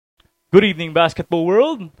Good evening, basketball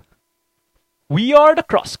world. We are the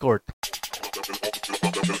Cross Court.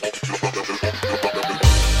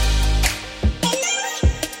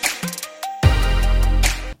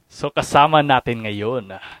 So kasama natin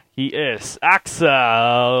ngayon, he is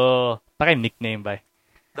Axel. Takay nickname ba?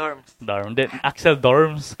 Dorms. Then Axel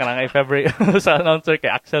Dorms kanang February sa announcer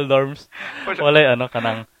kay Axel Dorms. Wala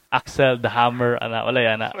kanang Axel the Hammer wala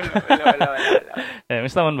yana. Wala.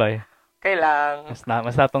 Mas naman ba? Kailang.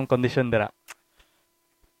 Mas natong condition dira.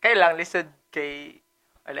 Kailang lisod kay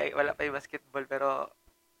wala pa yung basketball pero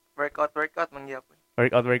workout mangyapon.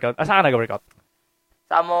 Workout. Asa ka nag-workout?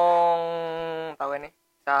 Sa among tawag ni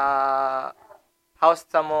sa house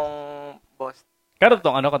sa among boss. Karo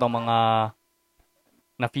tong katong mga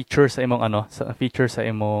na feature sa imong sa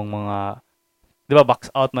imong mga 'di ba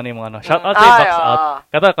box out man imong shout out sa box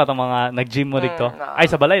out. Kato mga nag-gym mo dito. Ay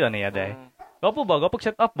sa balay niya day. Gopo ba? Gopo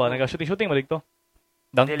set up ba? Nag-shooting mo dito.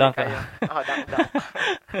 Dunk. Dunk.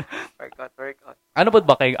 Workout. Ano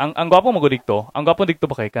ba kay ang gwapo mo dito? Ang gwapo dito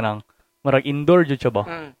ba kay kanang marag indoor jud siya ba?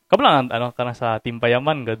 Kablang kanang sa Team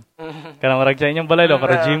Payaman god. Kanang marag sa inyong balay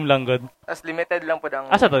para gym lang god. As limited lang pud ang.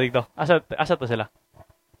 Asa to dito? Asa to sila?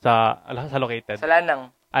 Sa located. Sa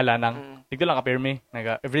Lanang. Lanang. Dito lang ka pirmi.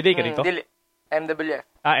 Everyday ka dito? Dili. MWF.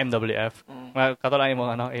 MWF. Kato lang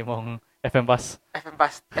imong FM Pass.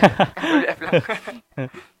 MWF lang.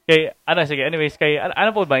 Kay sige anyways kay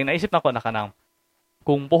po ba naisip na ko na kanang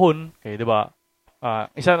kung puhon kay di ba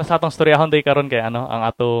isa na sa atong storyahon day karon kay ang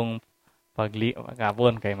atong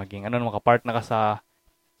pagkapon kay maging makapart na ka sa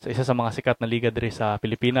isa sa mga sikat na liga diri sa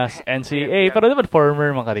Pilipinas, NCAA, pero di ba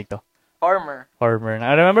former man ka dito? Former.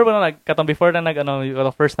 I remember pa na katong before na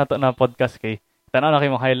first na to na podcast kay tanaw na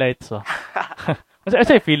kay mga highlights so.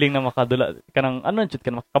 Kasi feeling na makadula kanang jud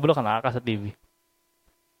ka makakabulo ka na sa TV.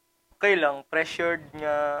 Okay lang, pressured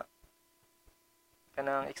nga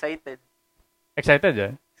kanang excited. Excited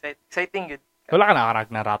ya? Exciting gud. Wala ka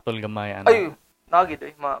na rattle gamay Ay, nagid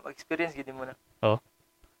ma-experience gid mo na. Oh.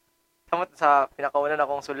 Samot sa pinakauna na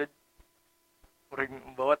akong sulod. Murag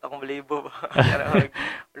bawat akong balibo ba.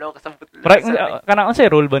 Wala ka samput. Kanang unsay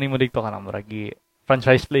role ba nimo dito kanang murag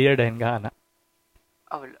franchise player dahin ka ana?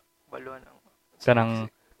 Wala. Walo na. Kanang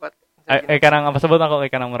kanang pasabot ako kay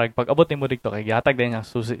kanang murag pag abot nimo dito kay gihatag din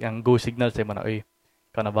ang go signal sa mo na oy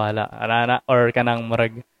kana bahala ana or kanang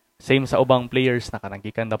murag same sa ubang players na kanang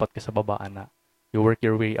gikan dapat ka sa baba ana you work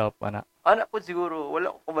your way up ana po siguro wala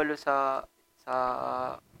ko kabalo sa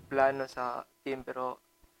plano sa team pero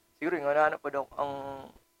siguro nga po daw ang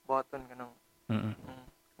button kanang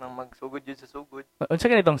nang magsugod jud sa sugod unsa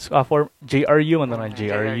kanitong for JRU man na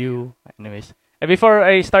JRU anyways. Before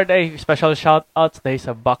I start, special shout-outs dahil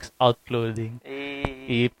sa Box Out Clothing.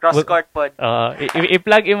 CrossCourt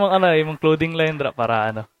I-plug imong clothing line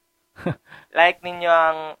para like ninyo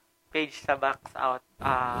ang page sa Box Out.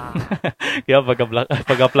 Kaya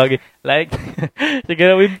pagka-plug like. Sige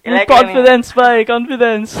na, with confidence pa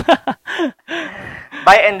confidence.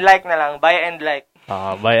 Buy and like na lang. Buy and like.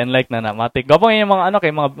 Buy and like na matik. Gapang yung mga kay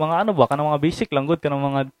mga ba, kanang mga basic lang good, kanang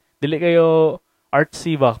mga, dili kayo,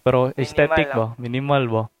 artsy ba pero aesthetic ba minimal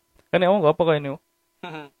ba kani mo gapa kayo niyo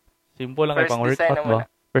simple lang kay pang workout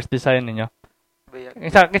ba first design ninyo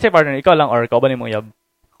kasi partner ikaw lang or ikaw ba nimo yab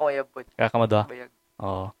ako yab pud ka kamado bayag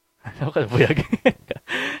ano ka buyag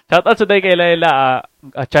shout out today kay Layla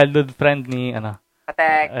a childhood friend ni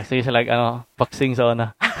Atek sige sa boxing sa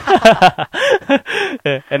ona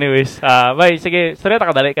anyways bye sige sorry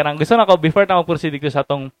ta kadali kanang gusto na ko before ta mag-proceed dito sa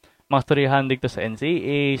atong mga storyahan dito sa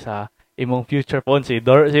NCAA sa imong future phone si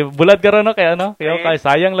bulad ka ron kay kay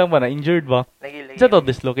sayang lang ba na injured ba isa to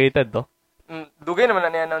dislocated to dugay naman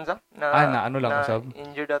na niya na lang usab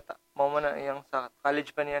injured ata mo man na iyang sa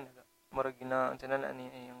college pa niya murag na na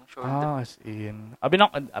iyang shoulder as in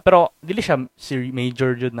pero dili siya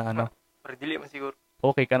major jud na pero dili man siguro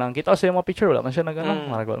okay kanang kita sa mga picture wala man siya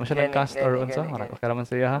marag wala man siya nag-cast or unsa marag okay man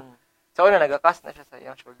siya ha sa una nag-cast na siya sa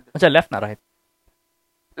iyang shoulder unsa left na right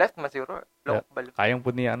left man siguro. Kayang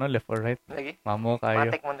po niya left or right? Lagi. Mamo kayo.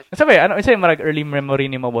 Matik mo na siya. Sabi, isa yung marag early memory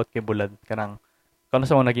ni mo about kay Bulad? Kanang, kano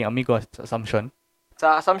sa mga naging amigo sa Assumption?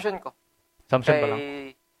 Sa Assumption ko. Assumption pa lang?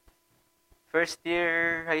 First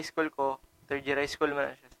year high school ko, third year high school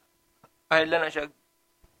man na siya. Ahila na siya,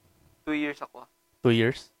 2 years ako. 2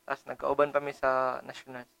 years? Tapos nagkauban pa mi sa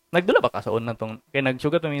national. Nagdula ba ka sa una tong, kaya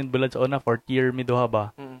nagsugat mo yung Bulad sa una, 4th year miduha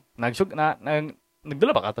ba?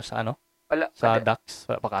 Nagdula ba ka to sa Wala. Sa Dax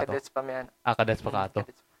pa ka to. Cadets pa mi Cadets pa ka to.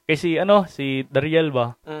 Kay si Dariel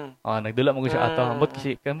ba? Nagdula mo ko siya ato.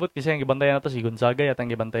 Kambot kasi ang gibantayan nato si Gonzaga yata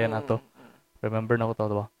ang gibantayan nato. Remember na ko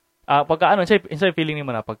to ba? pagka insay feeling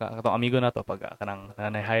nimo na pagka katong amigo na to pagka kanang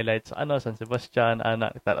highlights San Sebastian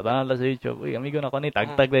tatanan la sa YouTube. Uy, amigo na ko ni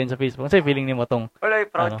tag din sa Facebook. Insay feeling nimo tong wala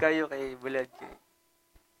proud kayo kay Bulad kay.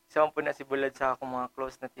 Isa po na si Bulad sa akong mga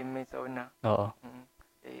close na teammates sa una. Oo.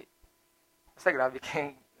 Basta grabe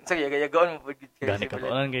kay sa yagayagaon mo pud kayo si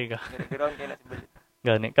Bulad. Gani ka. Gani na si Bulad.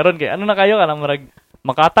 Gani. Karon kay na kayo kanang murag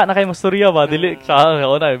makata na kay masturya ba dili sa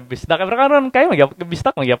una bisdak pero karon kayo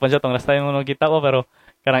bistak magyapon siya tong last time mo kita ko pero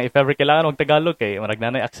kanang if ever kailangan mag Tagalog kay marag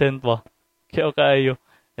nanay accent po. Kayo.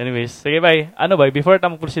 Anyways, sige bye. Before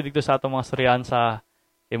ta mag-proceed dito sa atong mga storyahan sa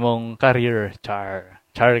imong career, char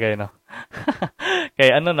kayo no. Kay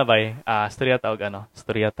storya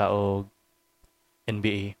ta og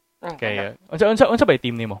NBA. Kay unsa ba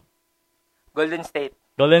team nimo? Golden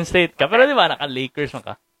State ka pero di ba naka Lakers man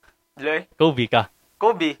ka? Dili. Kobe ka.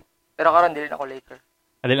 Pero karon dili na ako Laker.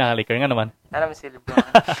 Dili na ka Laker nga naman. Alam si LeBron.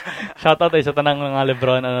 Shoutout sa tanang mga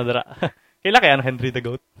LeBron dira. Kaila kay Henry the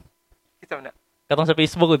Goat. Kita na. Katong sa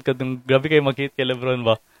Facebook katong grabe kay magkit kay LeBron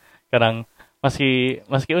ba. Kanang maski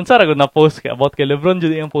unsa ra gud na post kay about kay LeBron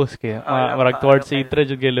jud yung post kay marag towards si Tre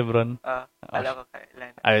jud kay LeBron. Ala ko kay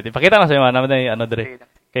Len. Ay ipakita na sa inyo naman dire.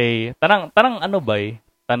 Kay tanang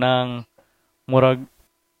tanang murag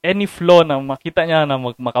any flaw na makita niya na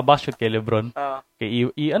makabash kay LeBron. Kay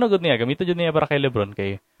gud niya gamiton jud niya para kay LeBron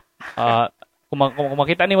kay kung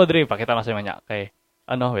makita nimo dire pakita na sa inyo kay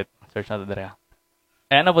wait search na dire.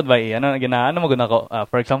 Pud ba mo gud nako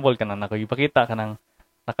for example kanang ipakita kanang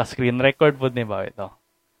naka-screen record pud ni ba ito.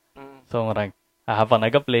 So murag habang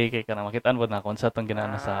naga-play kay kanang makitaan pud na kung sa tong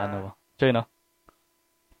ginaano sa Choy no.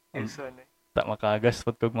 Ta makagas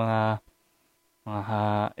pud kog mga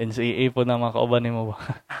NCAA po na mga kauban nimo ba.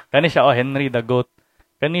 Kani siya Henry the Goat.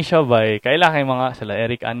 Kani siya bay kaila kay mga sila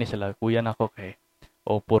Eric Ani sila kuya nako kay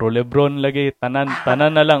puro LeBron lagi tanan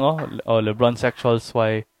na lang LeBron sexuals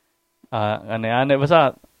why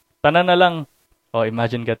basta tanan na lang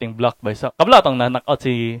imagine getting blocked by kabla tong na-knock out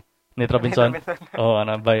si Nate Robinson.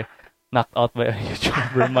 By knocked out by a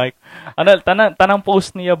YouTuber Mike. Tanang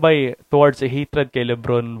post niya by towards a hatred kay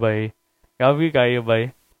LeBron by gabi kayo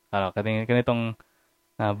by kanitong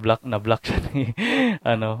na-block siya ni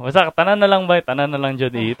basta tanan na lang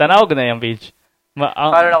jud tanaw ko na yung page.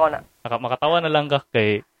 Follow na ko na. Makatawa na lang ka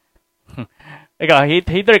kay ikaw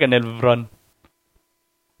hater ka ni LeBron.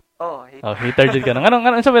 Hater jud ka na. Ano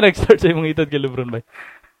sa may nag-start sa imong hatred kay LeBron ba?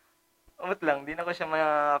 Umot lang, di na ko siya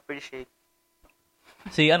ma-appreciate.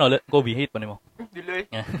 Si Kobe hate pa nimo. Dili.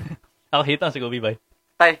 Ako hate si Kobe ba?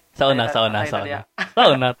 Tay. Sa una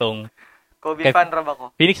tong Kobe fan ra ba ko?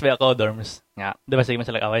 Phoenix ba ako dorms. Nga, di ba sige man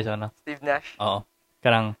sila away sa Steve Nash. Oo.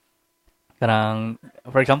 Kanang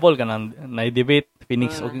for example kanang na-debate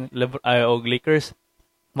Phoenix og Lakers.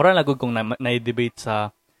 Mura lagod kung na-debate sa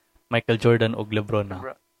Michael Jordan og LeBron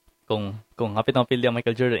na. Kung hapit ang pildi ang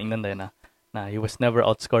Michael Jordan ingnan day na he was never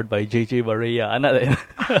outscored by JJ Barea. Ana din.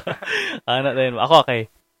 Ako kay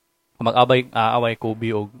mag-away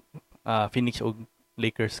Kobe og Phoenix og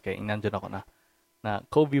Lakers kay ingnan jud ako na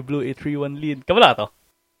Kobe blew a 3-1 lead. Kabala to.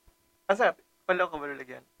 Asa? Wala ko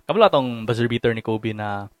lagyan. Kabala tong buzzer beater ni Kobe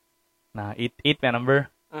na 8 man number.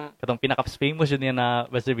 Katong pinaka-famous yun niya na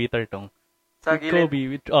buzzer beater tong sa gilid. Kobe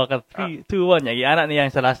with 3, 2, 1 giana niya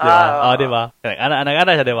sa last, di ba? Di ba?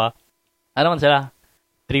 Ana siya, di ba? Ano man sila?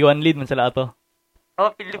 3-1 lead man sila ato.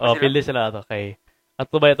 Pildi sila ato kay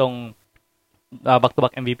ato ba itong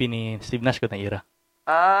back-to-back MVP ni Steve Nash ko na era.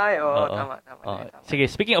 Tama. Sige,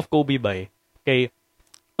 speaking of Kobe bay, kay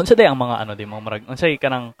unsa day ang mga mga marag unsay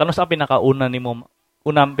kanang sa pinakauna nimo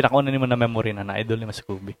na memory na idol ni Mas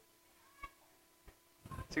Kobe?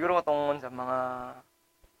 Siguro katong sa mga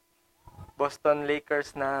Boston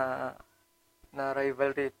Lakers na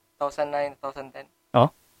rivalry 2009, 2010.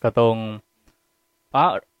 Katong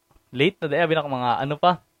late na day binaka mga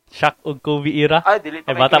pa Shaq ug Kobe era. Dili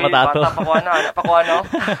pa bata ato. Bata pa ko ano.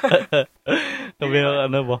 Tabi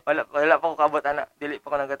ba? Wala pa ko kabot dili pa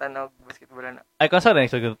ko nagatanaw basketball na. Ay kung saan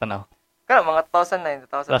nagsugot tanaw? Kana mga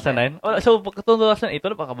 2009. So katong 2008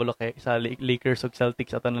 wala pa kabalo kay sa Lakers ug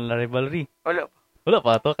Celtics ato na rivalry. Wala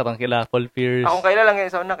pa to katong kila Paul Pierce. Akong kaila lang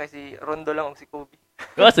yung sa una kay si Rondo lang og si Kobe.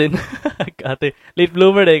 Kasin. Kate late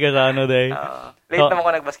bloomer day ka sa day. Late naman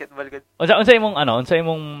ko nag-basketball gud. Unsa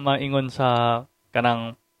imong maingon sa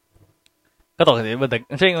kanang kato di ba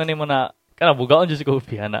unsa ingon nimo na kana bugaon jud si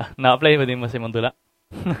Kobe na-apply ba din mo sa imong dula?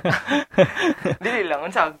 Dili lang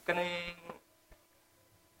unsa kanay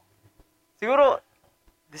siguro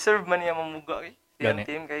deserve man niya mamuga siyang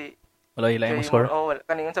team kay wala ila imong score. Wala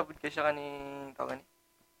kani unsa pud kay siya kaning tawag ni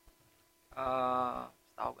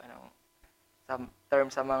tawag anong sa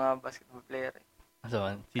term sa mga basketball player. Asa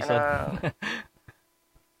man season.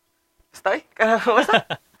 Basta basta.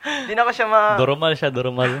 Di na ko siya Doromal siya,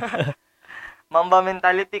 Doromal. Mamba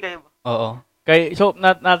mentality kayo ba? Oo. So,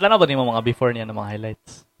 natanaw ba niyo mga before niya ng mga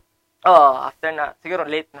highlights? Oo, after na. Siguro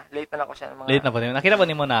late na ako siya. Late na po niyo. Nakita ba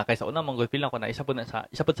niyo na, kaysa unang mga good feel ko na, isa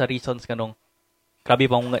po sa reasons kanong, grabe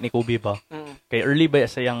pa mga ni Kobe ba? Kay early ba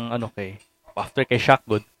sa yung, after kay Shaq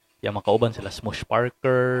good, yung makauban sila, Smush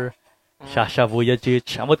Parker, Shasha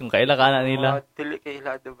Vujacic, amot kung kaila ka na nila. Dili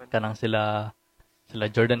kaila doon. Kanang sila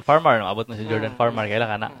Jordan Farmer, abot na si Jordan Farmer, kaila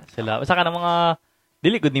ka na. Sila, basta ka na mga,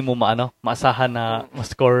 dili good ni mo maasahan na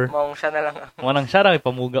ma-score. Mong siya na lang. Manang siya lang,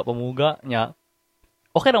 pamuga niya.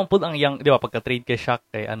 Okay na po ang yang, di ba, pagka-trade kay Shaq,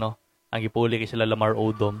 kay ang ipuli kay sila Lamar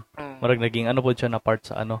Odom. Marag naging po siya na part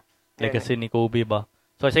sa legacy ni Kobe ba.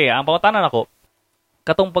 So, sige, ang pangutanan ako,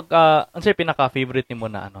 katong ang say pinaka-favorite ni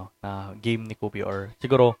mo na na game ni Kobe or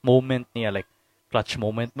siguro moment niya, like, clutch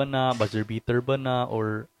moment ba na, buzzer beater ba na,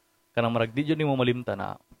 or kanang marag, di yun mo malimta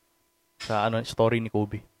na sa story ni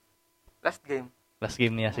Kobe. Last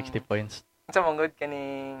game niya, 60 points. Sa mga good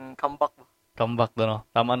kaning comeback ba? Comeback no.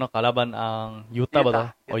 Tama kalaban ang Utah ba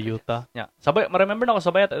to? O Utah. Yeah. Sabay, ma-remember na ako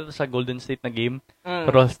sabay at sa Golden State na game.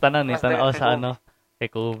 Pero tanan sa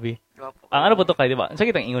kay Kobe. Ang po to kay, di ba? Sa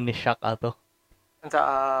kitang ingon ni Shaq ato.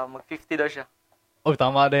 Mag-50 daw siya. Oh,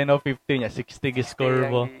 tama din 50 niya. 60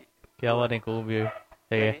 score mo. Kaya wala ni Kobe.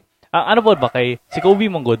 Sige. Ang po ba kay si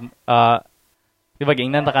Kobe mong good? Di ba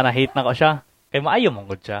gingnan ka na hate na ko siya. Kay maayo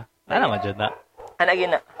mong good siya. Naman dyan na.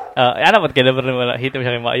 Anagin na. Ba't kailan mo hate mo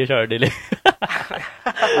siya kay maayo siya or dili?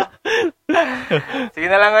 Sige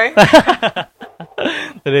na lang, oy.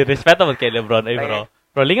 Respeto mo kay LeBron, ay bro.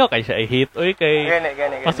 Bro, lingaw kay siya, hate. Oy, kay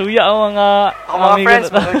Gani. masuya ang mga... Ako mga friends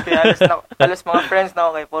mo, halos mga friends na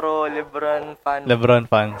ako kay puro LeBron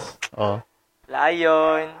fans. Oh.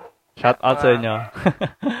 Lion. Shout out sa inyo.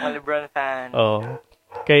 Mga LeBron fan. Oh.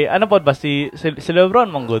 Kay, po ba, si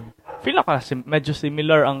LeBron mong good? Feel ako medyo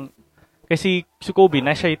similar ang... Kasi si Kobe,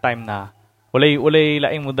 na siya time na walay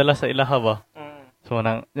laing mo dala sa ilaha ba? So,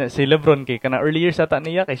 si LeBron kay kana early years ata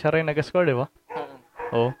niya, kay siya rin nag-score, di ba?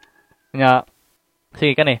 Oo. Nga,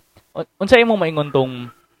 sige, unsa imong maingon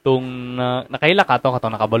tong nakahila ka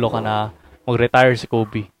katong nakabalo ka na mag-retire si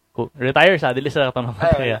Kobe. Retire sa, dili sa katong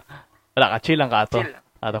namatay. Wala ka, chill lang ka ato.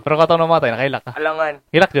 Pero katong namatay, nakahila ka. Alangan.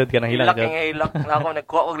 Hilak jud ka na, hilak. Hilak. Na ako,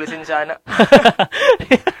 nagkuha ko lisensya na.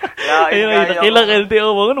 Nakilak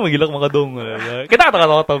LTO ba? Ano magilak mga dong? Kita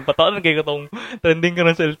katong pataan kay katong trending ka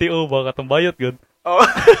na sa LTO ba? Katong bayot yun. Oo.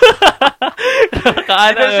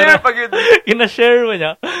 Kinashare pag yun. Kinashare mo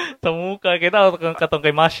niya. Sa mukha. Kita katong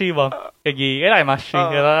kay Mashi ba? Kaya kay Mashi.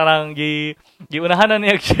 Kaya karang unahan na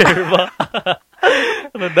niya share ba?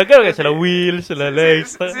 Dagan kay sila wheels, sila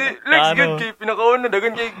legs. Si Lex good kay pinakauna.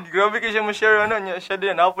 Dagan kay grabe kay siya ma-share niya. Siya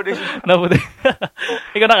din. Napo din.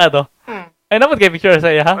 Ikaw na ka to? Ay, naman kayo picture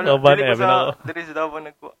sa iya, ha? Dili sa Davao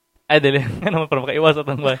nagkuha. Ay, dili. Ano para makaiwas at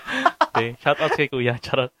ang bay. Okay, shout out kay Kuya.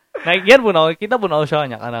 Charot. Nagyan po na ako. Kita po na ako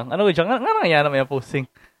siya niya. Kanang, siya? Nga nangyana may posting.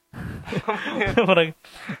 Parang,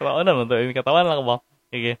 naman to. Katawan lang ba?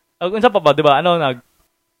 Okay. Unsa pa ba, di ba?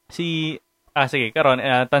 Sige, karon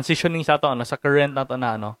transitioning sa ato, sa current na to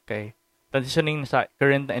na, kay, transitioning sa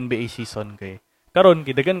current na NBA season, kay, karon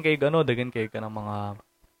dagan kay kanang mga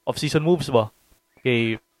off-season moves ba?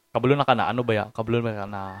 Kay, kabalo na ka na, kabalo na ka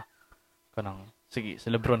na, kanang, sige,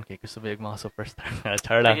 si LeBron kay, gusto ba yung mga superstar?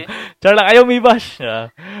 Char lang, ayaw may bash.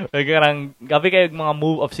 Karang, gabi kayo mga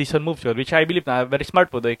off-season moves, which I believe na very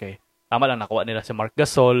smart po doy kay, tama lang nakuha nila si Marc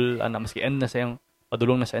Gasol, maski end na sayang,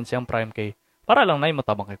 padulong na sa end sayang prime kay, para lang na yung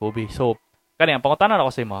matabang kay Kobe. So, kani ang pangutanan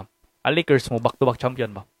ako sa imo, ang Lakers mo back-to-back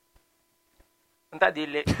champion ba? Unta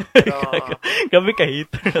dili. Gabi ka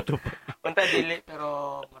hater na to. Unta dili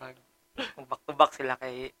pero marag back-to-back sila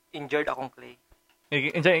kay injured akong Clay.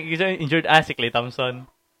 Injured si Klay Thompson.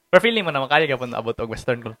 Pero feeling mo na makaya ka po naabot og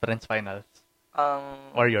Western Conference Finals.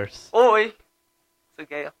 Warriors. Oo, eh.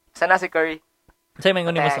 Sige. Sana si Curry. Kasi may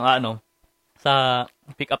ngunin mo sa sa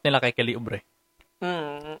pick up nila kay Kelly Oubre.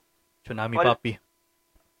 Tsunami Papi.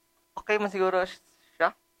 Okay man siguro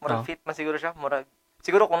siya. Murag fit man siguro siya. Murag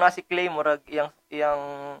siguro kung na si Clay murag iyang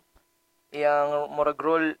murag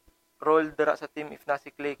role dara sa team if na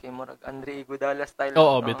si Clay kay murag Andre Iguodala style.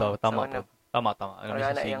 Oo, bitaw. Tama. Ano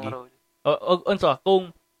sa sige. Unsa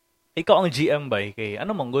kung ikaw ang GM ba kay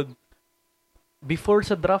mong good before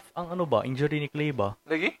sa draft ang injury ni Clay ba?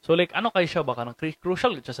 Lagi? So like kay siya ba kanang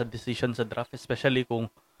crucial siya sa decision sa draft especially kung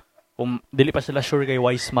dili pa sila sure kay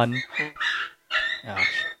Wiseman. Yeah.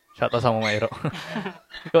 Shout out sa mga iro.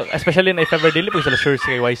 Especially na if ever dili pa sila sure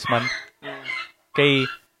kay Wiseman. Kay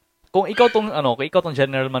kung ikaw tong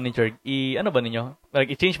general manager, ba ninyo? Like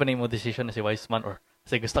i-change ba ninyo decision na si Wiseman or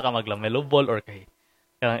kasi gusto ka maglamelo ball or kay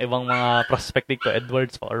Kanang ibang mga prospect dito,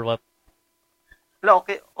 Edwards pa or what? Wala,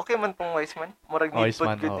 okay man tong Wiseman. Murag need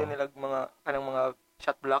Wiseman, good oo. nilag kanang mga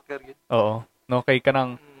shot blocker gid. Oo. No, kay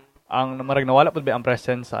kanang ang marag nawala pud ba ang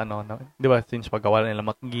presence sa ano, no? 'Di ba since pagkawala nila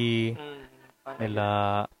McGee, nila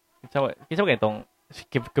kinsa ba itong si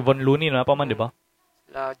Kevon Looney na pa man, 'di ba?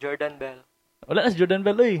 La Jordan Bell. Wala na si Jordan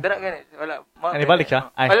Bell oy. Dara gani, wala. Ano balik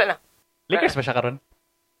siya? Ay. Wala na. Lakers ba siya karon?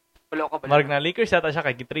 Wala ko ba? Marag na Lakers yata siya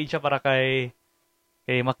kay gitrade siya para kay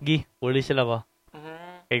McGee. Uli sila ba?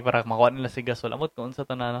 Kay para makuha nila si Gasol. Amot kung unsa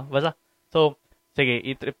to na no. Basta. So, sige,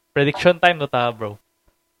 prediction time to ta, bro.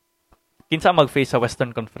 Kinsa mag-face sa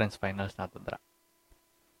Western Conference Finals nato dra?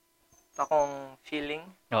 Akong feeling.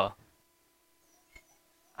 Oo.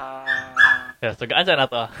 Yeah, so gaan sa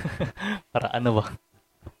nato ah. Para ano ba?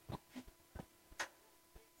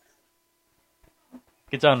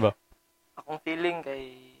 Kinsa ba? Akong feeling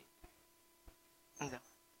kay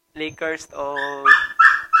Lakers o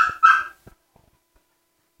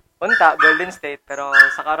unta Golden State pero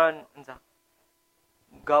sa karon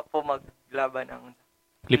gapo maglaban ang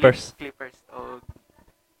Clippers o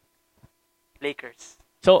Lakers.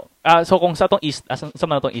 So kung sa atong East, sa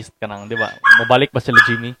man atong East kanang, 'di ba? Mabalik ba sila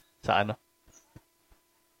Jimmy sa ano?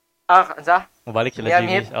 Unsa? Mabalik sila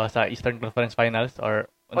Jimmy sa Eastern Conference Finals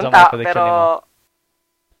or unsa unta, mga prediction pero nimo?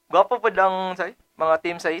 gapo pud ang mga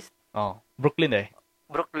team sa East. Brooklyn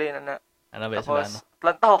Brooklyn Ano ba tapos sila ano?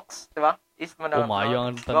 Atlanta Hawks, 'di ba? East man Umayo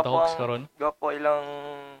ang Atlanta Hawks karon. Gapo ilang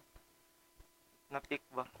na-pick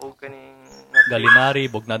ba o kaning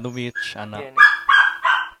Gallinari, Bogdanovic, ana. Yan.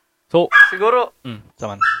 So, siguro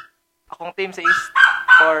saman. Akong team sa East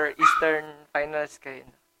for Eastern Finals kay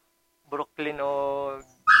Brooklyn o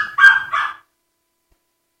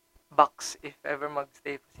Bucks if ever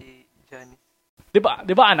magstay pa si Giannis. 'Di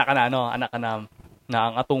ba anak ka na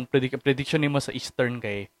ang atong prediction nimo sa Eastern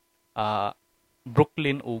kay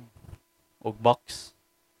Brooklyn og Bucks.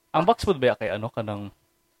 Ang Bucks pud ba kay ano kanang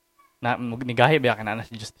na nigahi ba kana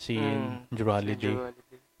si Justin Drew Holiday.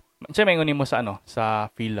 Unsa may ingon nimo sa ano sa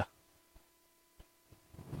Phila?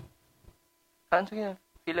 Ano siya?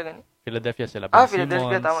 Phila gani? Philadelphia sila.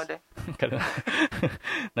 Philadelphia tama din.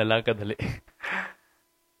 Nalaga dali.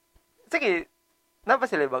 Sige, na ba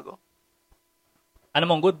sila bago? Ano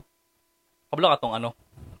mong good? Kabla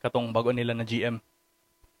katong bago nila na GM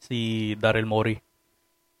si Daryl Morey.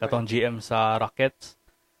 Katong GM sa Rockets.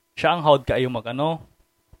 Siya ang hawd kaayo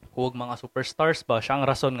huwag mga superstars ba? Siya ang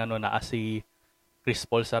rason nga naa si Chris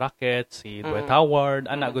Paul sa Rockets, si Dwight Howard,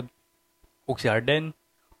 good. Ug si Harden.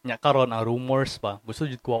 Nya karon ang rumors ba? Gusto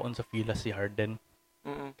jud kuwaon sa Phila si Harden.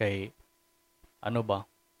 Kay ano ba?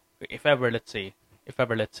 If ever let's say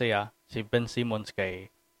si Ben Simmons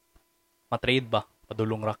kay ma-trade ba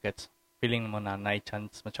padulong Rockets, feeling mo na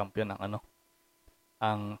chance ma-champion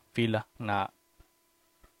ang Phila na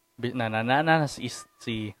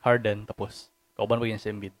si Harden tapos kauban pa yun si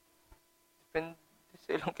Embiid. Depende sa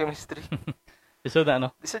ilang chemistry. So na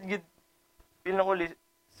Lisod gid. Feel na ko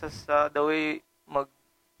sa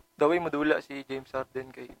the way madula si James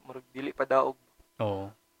Harden kay murag dili pa daog.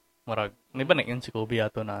 Oo. Murag may ba na yun si Kobe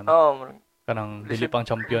ato na murag kanang dili pang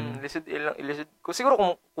champion. Lisod. Siguro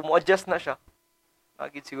kung mo-adjust na siya.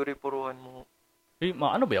 Agid siguro ipuruhan mo.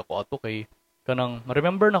 Maano ba ako ato kay kanang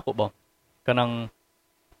ma-remember na ko ba? Kanang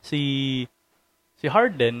si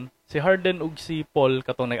Harden ug si Paul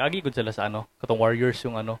katong nag-agi gud sila sa katong Warriors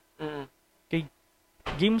yung kay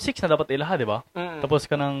game 6 na dapat ilaha, di ba? Tapos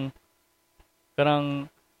kanang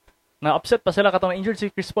na-upset pa sila katong na-injured si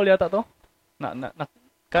Chris Paul yata to.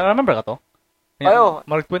 Remember ka to? Ayo.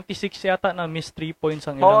 Mark 26 yata na miss 3 points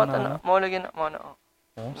ang ilang na. Mo lagi na.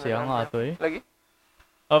 Siya nga to eh. Lagi?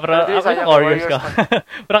 Pero ako Warriors ka.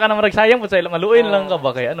 Pero ka na marag sayang po sa ilang maluin lang ka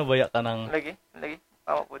ba kay ano ba ya kanang lagi.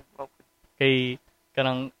 Tama po. Kay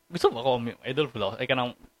kanang gusto ko idol po ako. Ay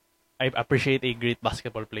kanang I appreciate a great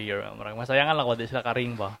basketball player. Marag masayangan lang ko di sila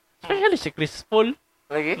karing ba. Especially si Chris Paul.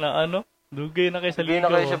 Lagi? Na dugay na kay sa liga. Dugay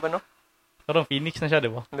na kay siya ba no? Pero Phoenix na siya, di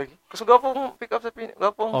ba? Lagi. Kasi gapong pick up sa Phoenix.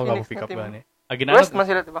 Gapong Phoenix pick na up team. gani. West man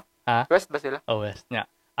sila, di ba? Ha? West ba sila? West. Nya.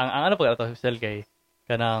 Ang pa ito sel kay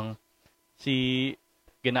kanang si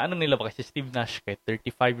ginaano nila ba kasi Steve Nash kay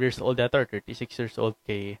 35 years old or 36 years old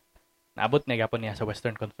kay naabot na gapon niya sa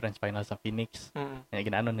Western Conference Finals sa Phoenix. Kaya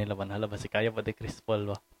ginaano nila ba hala ba si kaya ba de Chris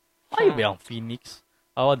Paul ba? Ay ba ang Phoenix?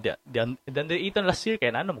 Then iton last year kay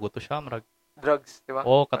ano maguto siya marag drugs, di ba?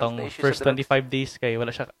 Katong first 25 days kay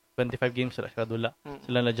wala siya 25 games wala siya dula.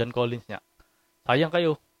 Sila na John Collins niya. Sayang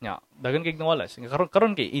kayo. Nya, dagan kay nawala.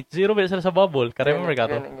 Karon kay 8-0 ba sila sa bubble. Remember ka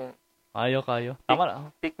to? Ayo kayo. Tama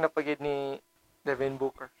na. Pick na pagid ni Devin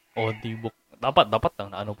Booker. Dapat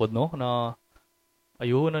lang na pod no na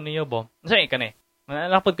ayun na niya ba. Say ka ni.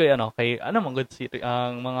 Napod ko kay mong good si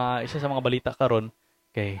ang mga isa sa mga balita karon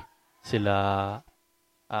kay sila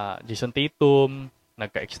Jason Tatum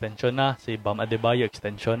nagka-extension na, si Bam Adebayo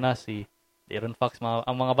extension na, si Aaron Fox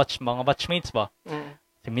ang mga batchmates ba.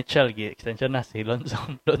 Si Mitchell extension na, si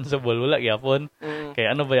Lonzo Ball wala gyapon. Kay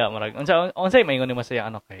ano ba ya marag unsay maingon ni masaya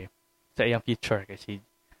kay sa iyang future kay si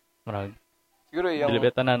marag siguro yung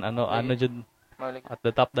bilibetanan jud at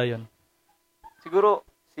the top dayon. Siguro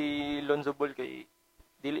si Lonzo Ball kay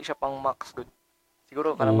dili siya pang max good.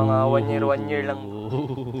 Siguro kanang mga 1 year lang.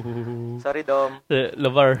 Sorry Dom.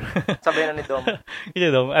 Lavar. Sabi na ni Dom. Ito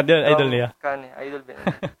Dom, idol niya. Kani, idol ba?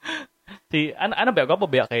 Si ano ba gwapo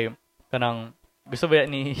ba kay kanang gusto ba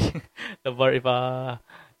ni Lavar ipa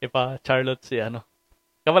Charlotte si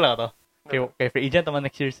Kabala ka to. Kay free agent naman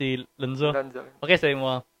next year si Lonzo. Okay, say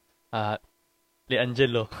mo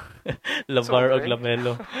Liangelo, Lavar og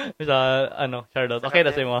Lamelo sa Charlotte. Okay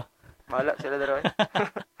na say mo. Wala sila dalawa.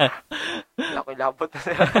 Wala ko ilabot na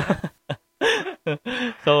sila.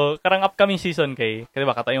 So, karang upcoming season kay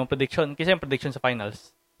ba kata yung prediction? Kasi yung prediction sa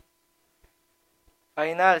finals.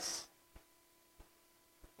 Finals.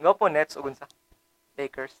 Nga po Nets ug unsa?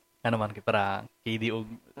 Lakers. Ano man kay para KD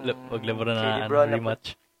og LeBron na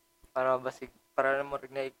rematch. Para mo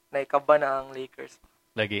naikaba na ang Lakers.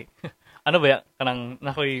 Lagi. Ano ba ya kanang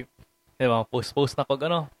nakoy diba post na kog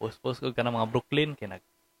post ko kanang mga Brooklyn kay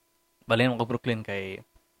balhin ko Brooklyn kay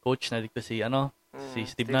coach na dito si si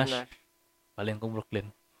Steve Nash. Balhin ko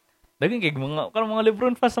Brooklyn. Daging kay mga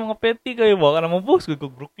LeBron fans sa mga petty kayo ba kana mo post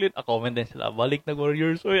ko Brooklyn. Comment din sila balik na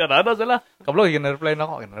Warriors. Oy ana sila. Kablo gina-reply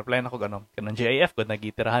na ko kanang GIF ko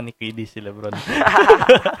nagitirahan ni KD si LeBron.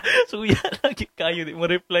 So lagi kayo di mo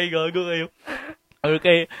reply gago kayo.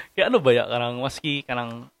 Okay, kaya ano ba ya kanang maski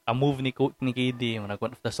kanang a move ni KD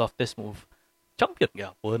one of the softest move. Champion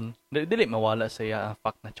gyapon. Dili mawala sa ang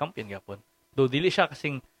fact na champion gyapon. Do dili siya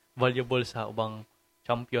kasing valuable sa ubang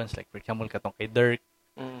champions like for example katong kay Dirk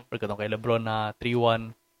or katong kay LeBron na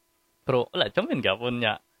 3-1. Pero wala champion gyapon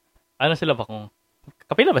niya. Ano sila ba kung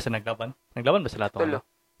kapila ba sa naglaban? Naglaban ba sila to?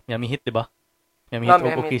 Miami Heat, di ba? Miami Heat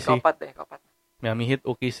o OKC. Kapat. Miami Heat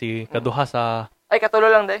OKC kaduha sa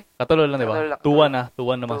katulo lang day. Katulo lang, di ba? 2-1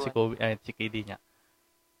 naman si KD niya.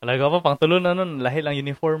 Talaga pa, pang tulo na nun, lahi lang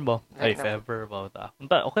uniform ba? Ay, if ever ba?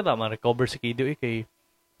 Okay ta, ma-recover si KD kay...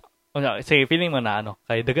 Sige, feeling mo na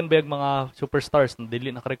kay dagan ba yung mga superstars na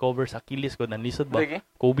dili naka-recover sa Achilles ko, nanlisod ba?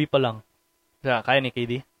 Kobe pa lang. Kaya ni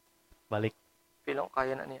KD? Balik. Feeling ko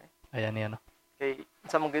kaya na niya. Kaya niya, Kay,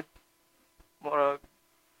 sa mga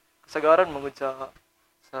kasagaran, magod sa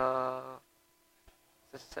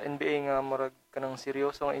NBA nga, marag kanang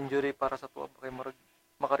seryoso nga injury para sa tuwa. Kaya marag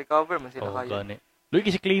maka-recover man sila kaya. Gani.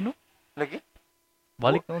 Lugi si Clay, no? Lagi?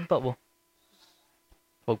 Balik na unta ba?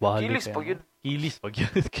 Pagbalik. Kilis pag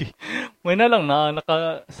yun. May na lang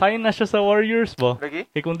naka-sign na siya sa Warriors ba? Lagi?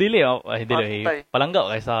 Kung dili, palangga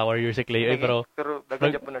kay sa Warriors si Clay. Pero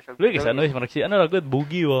dagan niya po na siya. Lugi kasi marag si ragod,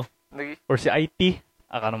 Boogie ba? Lagi? Or si IT.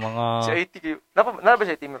 Aka ng mga... Si IT, napa ba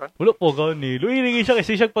si IT meron? Wala po, gani. Lugi siya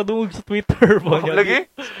kasi siya padungog sa Twitter ba? Lagi?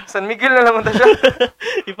 San Miguel na naman ta siya.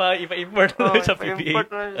 Ipa-import na sa PBA.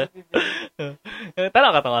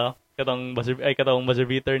 Tala ka katong buzzer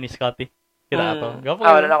beater ni Scotty. Kita ato.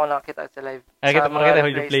 Wala na ako nakakita sa live. Ay, kita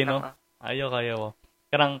hold your play, no? Ayaw kayo.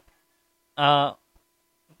 Kanang, ano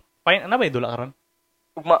ba yung dula karon?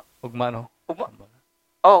 Ugma, no? Ugma.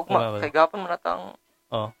 Ugma. Kay gapon mo natang...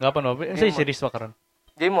 Gapon mo. Sa series ba karon?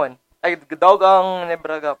 Game 1. Ay, dawag ang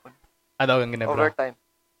Nebra gapon. Dawag ang Nebra. Overtime.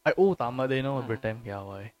 Ay, tama din, no? Overtime. Kaya,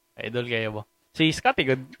 idol kayo ba? Si Scotty,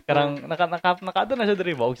 good. Karang, nakaado na siya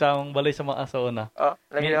diri ba? Huwag sa amang balay sa mga aso na.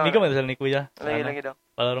 Hindi ka man sa ni Kuya. Lagi daw.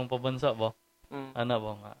 Palarong pabansa ba? Ano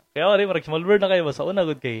ba nga? Kaya marag small bird na kayo ba? Sa una,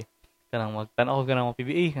 good kay. Kanang magtanaw ko kanang mga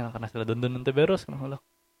PBA. Kanang sila doon ng Teberos. Kanang wala.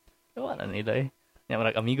 Kaya wala nila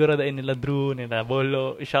marag amigo ra dahil nila Drew, nila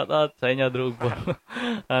Bolo. Shout out sa inyo, Drew.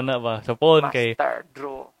 Ano ba? So, Pon kay... Master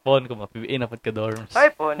Drew. Pon, kung ma-PBA na ka dorms. Ay,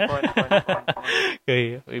 Pon.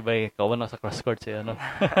 Okay, iba kawan na sa cross court siya,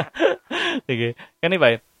 Sige.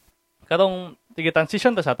 Kanibay, sige,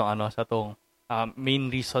 transition ta sa atong main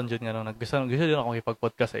reason dyan nga, gusto dyan ako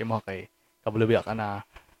ipag-podcast sa imo kay kabulabiya ka na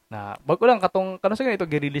bago lang kano sa ganito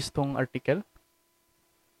gi-release tong article?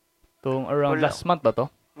 Tong around last month ba to?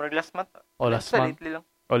 Last month? Last month. Lately lang.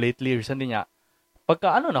 Lately, recently niya.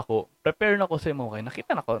 Pagka prepare na ko sa imo kay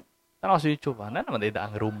nakita na ko sa YouTube na naman dahil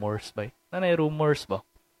ang rumors ba? Nanay rumors ba?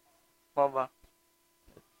 Mo ba?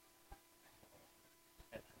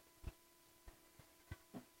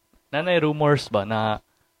 Nanay rumors ba na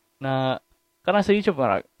kana sa YouTube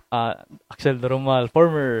Axel Doromal,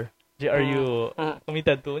 former GRU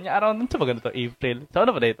committed to niya around sa ganito April. So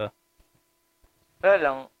ano ba dito? Wala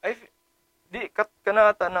lang. Di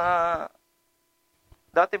kanata na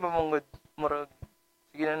dati pa mong murag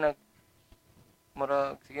sige na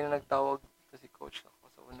nagtawag to si coach ako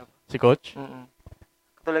sa una ba. Si coach?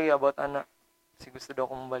 Katulagi about ana. Si gusto daw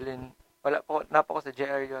akong mabalin. Napa ko sa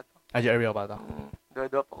JRU ato. Area pa to.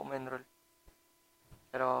 Dua pa ko ma-enroll.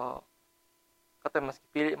 Pero katoy mas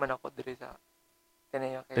pili man ako diri sa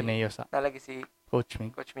Ateneo sa nalagi si Coach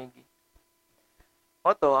Mig. Coach Miggy.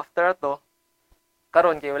 Oto, after ato,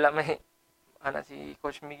 karon kay wala may ana si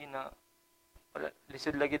Coach Miggy na wala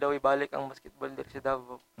lisod lagi daw ibalik ang basketball diri sa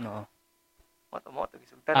Davao. Oo. Mo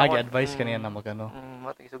gisugtan ako. Advice kaniya na magano.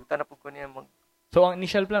 Mo gisugtan na pud ko niya mag. So ang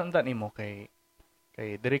initial plan unta nimo kay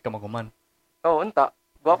diri ka maguman. Oo, unta.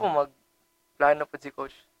 Gwapo mag plano pud si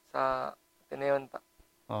coach sa Ateneo unta.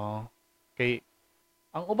 Oo. Kay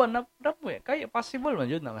ang uban na kay possible man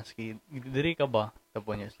jud na maski diri ka ba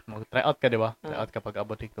tapos niya mag-try out ka di ba? Try out ka pag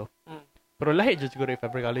abot dito. Pero lahi jud siguro if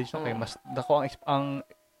ever college no kay mas dako ang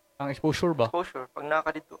exposure ba? Exposure pag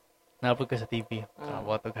naka dito. Napod ka sa TV. Sa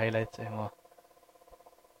watog highlights mo.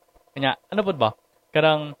 Kanya, ano po ba?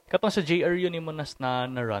 Katong sa JRU ni mo na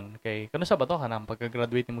run kay kano sa ba to kanang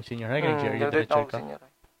pagka-graduate mo senior high kay JRU graduate ako senior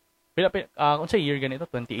high. Pila kung sa year ganito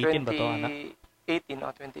 2018 ba to ana?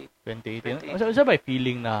 2018. Sa ba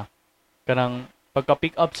feeling na kanang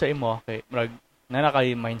pagka-pick up sa imo kay murag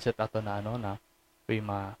kay mindset ato na ano na may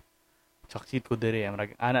succeed ko diri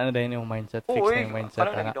murag ana na din yung mindset fix na yung mindset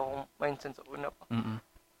ana. Parang mindset sa una pa.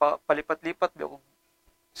 Palipat-lipat ba og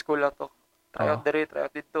school ato. Try out diri, try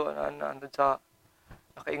out dito, andun sa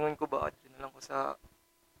nakaingon ko ba adto na lang ko sa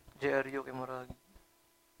JRU kay murag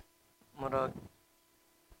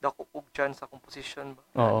dako og chance sa composition ba.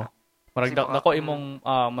 Oo. Murag dako imong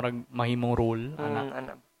murag mahimong role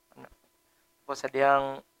ana. Tapos sa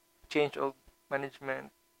diyang change og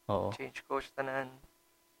management. Oo. Change coach tanan.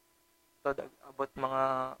 To abot mga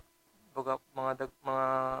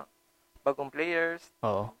bagong players.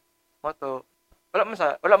 Oo. Mato wala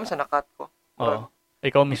man sa nakat ko. Oo.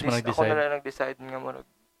 Ikaw mismo nag-decide. Ako na nag-decide nga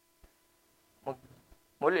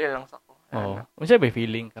muli lang sa ko. Oo. Unsa ba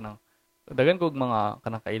feeling kanang dagan kog mga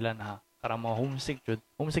kanang kailan ha karang mga homesick jud.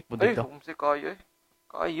 Homesick po dito. Homesick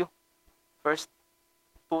kayo. First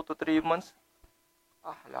 2 to 3 months.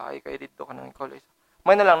 Lahi kay dito kanang college.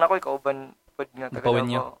 May na lang nako kauban pud nga taga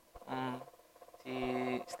Davao. Si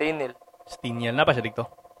Stainil na pa siya dito.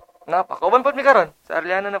 Kauban pud mi karon sa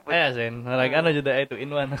Arellano na pud. Ay asen, ano jud ay 2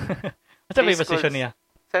 in 1. Asa ba position niya?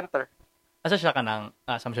 Center. Asa siya kanang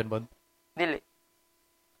assumption board? Dili.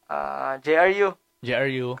 JRU.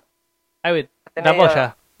 Ay wait, Ateneo, Davao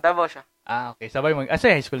siya. siya. Okay. Sabay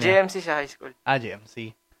asa high school niya? GMC siya high school.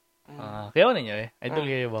 GMC. Kaya ninyo idol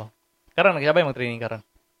kayo ba? Karon nagsabay mo training karon.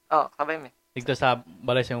 Sabay mi. Dito sa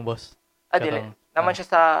balay sa imong boss. Dili. Naman siya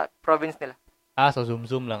sa province nila. So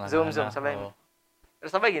zoom lang Zoom sabay mi. Pero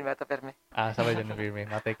sabay gid mata permi. Sabay din permi.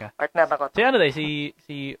 Matek ka. Partner na ko. Si ano dai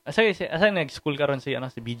si asa nag-school karon si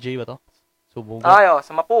BJ ba to? Subugo.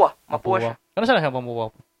 Sa Mapua siya. Ano sa siya pamuwa?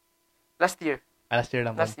 Last year. Last year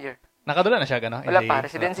lang ba? Last year. Nakadula na siya gano? Wala pa,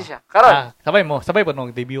 residency siya. Karon. Sabay po nung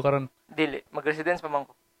debut karon. Dili, mag-residence pa man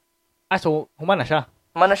ko. So human na siya.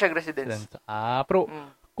 Human na siya residence. Pero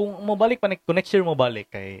kung mo balik pa kung next year mo balik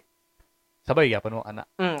kay sabay gyapon mo ana.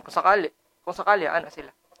 Kung sakali ana sila.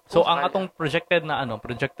 So ang atong projected na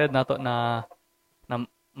to na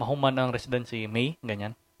mahuman ang residency May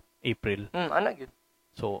ganyan, April. Ana gyud.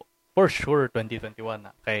 So for sure 2021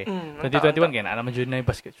 na. Kay 2021 ganyan ana man jud na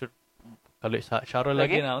basket shoot. Kalo sa Sharo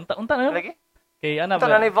lagi na. Unta na. Lagi? Kay ana ba?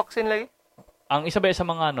 Unta na vaccine lagi? Ang isa sa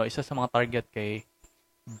mga target kay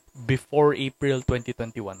before April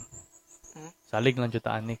 2021. Salig lang jud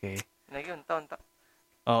taan ni kay. Lagi unta.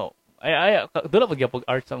 Ay dula pag yapog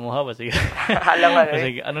art sa moha ba sige. Halangan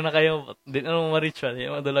sige, ano na kayo? Di ano ma-reach ba? Di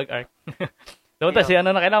madulag art. Dapat si ano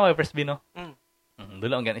na kailangan may first B no?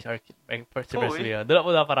 Dula ang ganis art. First B. Dula po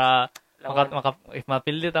da para if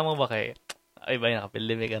mapildi ta mo ba kay ay ba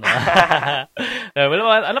nakapildi may gano.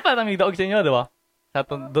 Wala ano pa tamig daog sa inyo, di ba? Sa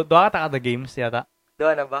duha ka kada games yata.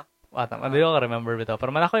 Duha na ba? Hindi ko remember bitaw. Pero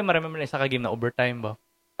man ako ma-remember na isa ka game na overtime ba.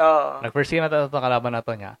 Nag-first game na ito kalaban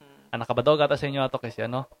nato niya. Nakabadaw gata sa inyo ato kasi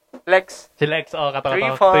ano? Lex. Si Lex,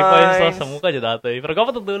 katawa. 3 points sa mukha dyan ato. Pero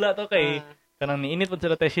kapag dula to kay, kanang niinit po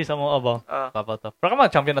sila teshi sa mga ba? Kapag to. Pero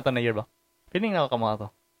kamag champion na to na year ba? Piling na ako kamag to.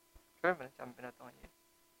 Sure ba na champion na to na year?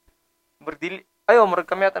 Murag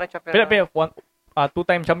kami ata na champion. Pero,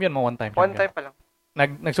 2-time champion mo, 1-time champion. 1 time pa lang.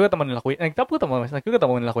 Nagsugat mo nila kuya. Nagsugat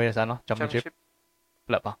mo nila kuya sa ano? Championship?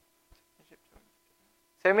 Wala pa.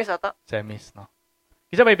 Semis ata? Semis, no.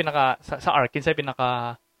 Kisa ba yung sa ARC, kinsa yung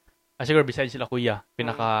siguro besides sila kuya,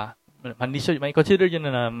 may consider yun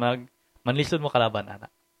na Manlisod mo kalaban ana.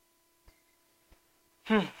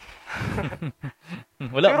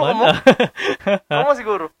 Wala Siguro man. mo? Kamo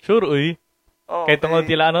siguro. Sure uy. Oh, Kay tungod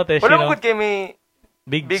tila ano te wala sino? mo kay may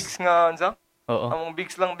Bigs. bigs nga unsa? Oo. Among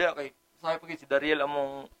bigs lang biya kay sabi pa si Dariel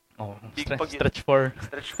among Oh, big stretch 4.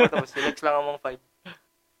 stretch 4 tapos si Lex lang among 5.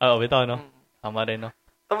 Oo, bitaw no. Tama rin no.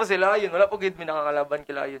 Tapos sila yun, wala pa gid mi nakakalaban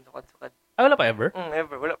kila yun sukad-sukad. Ay, wala pa ever?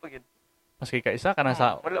 Ever, wala pa gid. Maski ka isa ka na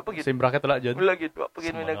sa wala pa gid. same bracket wala jud. Wala gid, wala pa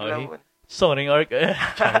gid mi naglaban. Soring arc.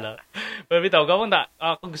 Chala. Pero bitaw gawon na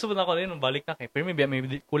kung gusto mo na ko rin balik na kay. Pero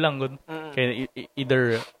may kulang gud. Kay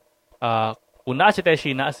either kung na si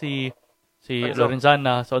Teshi na si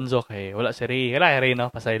Lorenzana, Sonzo kay wala si Ray. Wala Ray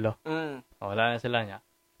no, pasaylo. Wala na sila niya.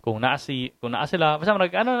 Kung naa sila, basta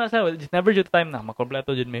na sila, never due time na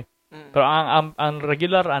makompleto jud mi. Pero ang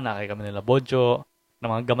regular ana kay kami nila Bojo, ng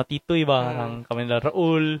mga gamatitoy ba, ng kami nila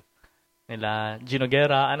Raul, nila Gino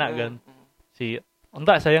Guerra, ana gan. Si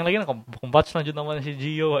sayang lagi na kung batch na jud naman si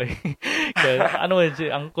Gio ay. Kaya ano si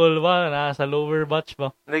uncle ba nasa lower batch ba.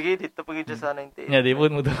 Lagi dito pag ito sa 98. Yeah, di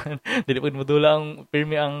pud modula ang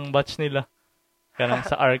pirmi ang batch nila. Kanang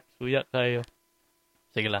sa arc suya kayo.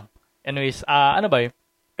 Sige lang. Anyways,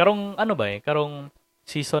 karong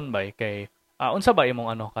season ba kay unsa ba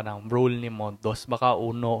imong kanang role nimo dos baka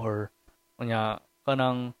uno or unya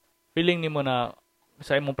kanang feeling nimo na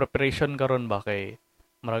sa imong preparation karon ba kay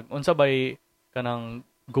marag unsa ba kanang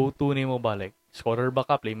go-to nimo ba like scorer ba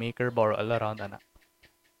ka, playmaker ba or all around ana?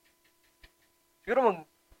 Siguro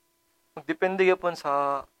magdepende gyapon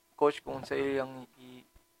sa coach kung sa iyang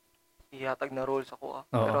ihatag na role sa kuha.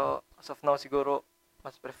 Pero as of now siguro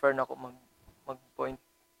mas prefer na ako mag-point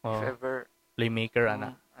if ever playmaker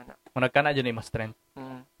ana. Kung nagkana dyan mas strength.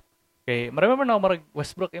 Okay, marami na marag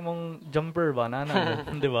Westbrook imong jumper ba na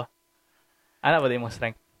di ba? Ana ba imong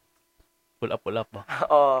strength? Pull up ba?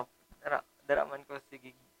 Dara man ko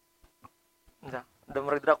sige.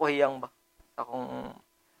 Marag ko hiyang ba?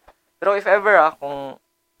 Pero if ever kung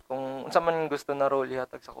unsa man gusto na role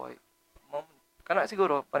ihatag sa kuha. Kana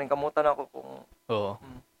siguro paring kamutan ako kung oo.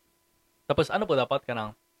 Tapos ano po dapat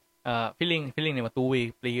kanang feeling ni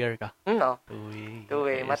two-way player ka.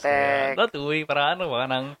 Two-way, matek. Two-way para ba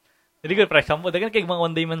kanang hindi ko for example, dagan kay mga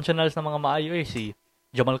one-dimensionals na mga maayo si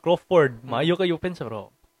Jamal Crawford, maayo kayo offense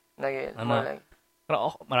bro.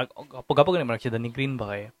 Pagkapag ni marag si Danny Green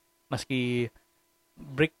ba kay maski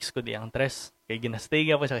bricks ko di ang tres kay ginastay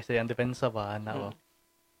pa siya kasi ang depensa pa na.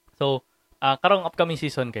 So, karong upcoming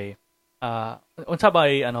season kay unsa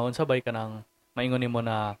bay kanang maingon nimo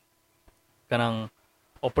na kanang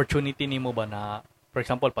opportunity nimo ba na for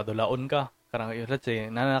example padulaon ka kanang let's say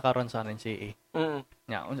nanakaron sa NCAA.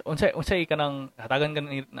 Nya unsay kanang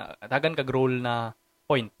hatagan ka role na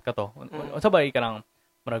point kato. Unsa bay kanang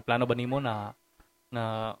marag plano ba nimo na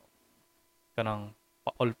kanang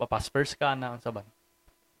all pass first ka na unsa ba?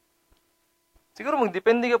 Siguro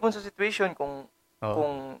magdepende gyapon sa situation kung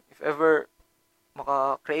if ever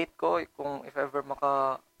maka-create ko, kung if ever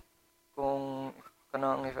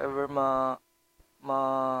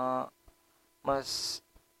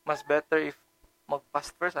mas better if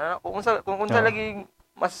mag-pass first kung unsa lagi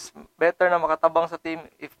mas better na makatabang sa team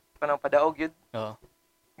if kanang padaog yun.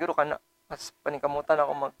 Siguro kana mas paningkamutan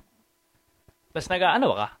ako Plus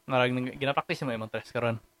nag-ano ka? Gina-practice mo imong tres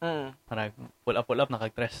karon. Marag pull up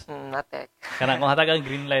nakag-tres. Natek. Kanang kung hatagang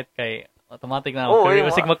green light kay automatic na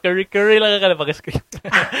kasi mag-curry lang ka pag-screen.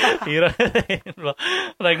 Hira.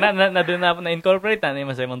 Like na incorporate na ni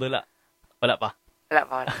masay mandula. Wala pa.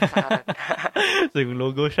 Sige,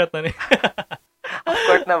 logo shot na ni. Off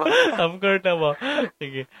court na ba?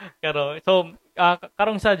 Sige. So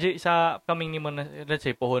karong sa upcoming nimo na let's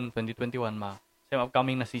say pohon 2021 sa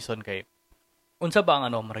upcoming na season kay unsa ba ang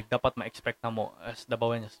marag dapat ma-expect na mo as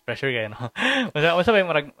dabawan pressure kay no. Unsa ba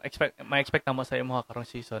ma-expect na mo sa imong karong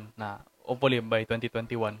season na hopefully by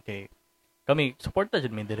 2021 kay kami suporta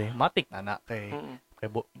jud mi dire matik na kay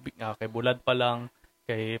bulad pa lang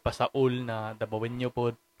kay pasaul na dabawen nyo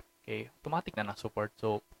pod kay automatic na support.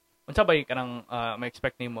 So unsa ba kanang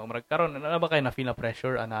ma-expect nimo marag karon ano ba kay na feel na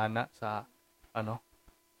pressure ana sa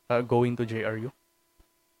going to JRU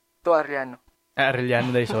to Arellano. Arellano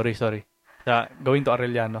dai sorry. Going to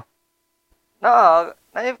Arellano. Na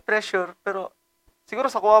pressure pero siguro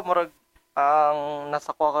sa kuha murag ang nasa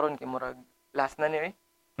kuha karon kay murag last na ni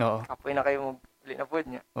Oo. Kapoy na kayo uli na pod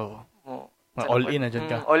niya. Oo. All in na jud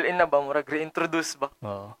ka. All in na ba murag reintroduce ba?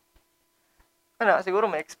 Oo. Siguro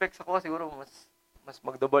may expect sa kuha siguro mas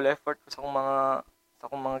mag-double effort sa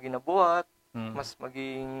akong mga ginabuhat, mas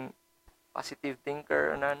maging positive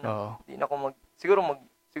thinker Di na ako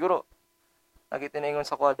siguro nagitinangon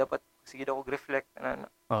sa kuha dapat sige ako reflect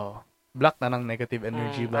Oo. Black na ng negative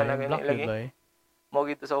energy ba? Black lagi. ba eh? Mo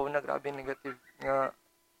gito sa una, grabe negative nga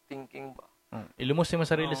thinking ba. Ilumos mo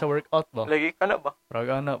sarili sa workout ba? Lagi ka na ba?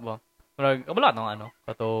 Parang ano ba? Parang, wala nang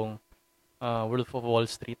katong Wolf of Wall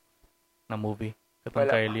Street na movie. Katong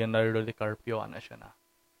Wala kay pa. Leonardo DiCaprio, siya na.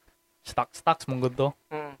 Stocks mong good to.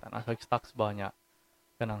 Tanasag stocks ba niya?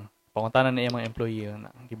 Kanang, panguntanan na mga employee,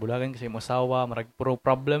 gibulagan kasi mo asawa, marag puro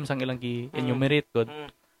problems ang ilang enumerate good.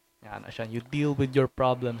 Yan, siya, you deal with your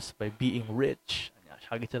problems by being rich. Yan,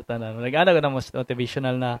 siya, gitsa na. Nag-ano ko na mas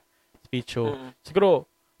motivational na speech. So, siguro,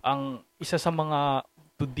 ang isa sa mga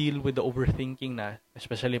to deal with the overthinking na,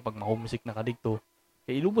 especially pag ma-homesick na kadigto,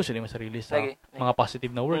 kaya ilubos yun yung sarili sa mga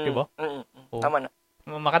positive na work, diba? Tama na.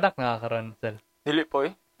 Makadak na karon sel. Dili po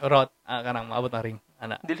eh. Rot, kanang maabot na ring.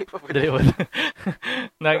 Ana. Dili pa po. Dili po.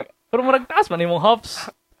 Pero marag taas man imong hops.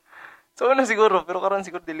 So, una siguro, pero karon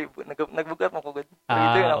siguro dili po. Nagbugat mo ko good.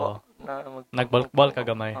 Ito yun ako. Nagbalk-balk ka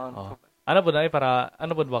gamay. Ano po na para,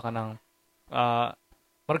 ano po ba ka ng,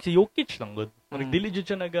 marag si Jokic lang good. Marag dili jud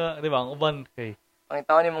siya di ba, ang uban kay. Ang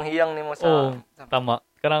tao ni mong hiyang ni mo sa tama.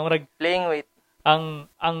 Kanang marag playing weight.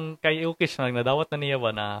 Ang kay Jokic nadawat na niya ba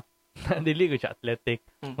na dili ko siya athletic.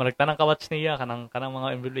 Marag tanang kawatch niya kanang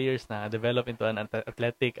mga players na develop into an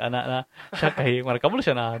athletic na siya kay marag kabulo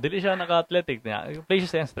siya na dili siya naka-athletic niya. Play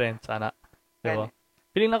siya sa strengths di ba?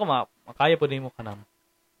 Feeling na ko makaya po nimo kanang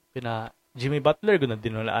Jimmy Butler gud na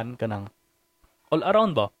dinulaan kanang all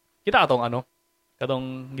around ba. Kita katong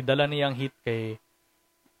gidala niyang hit kay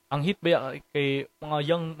ang hit ba kay mga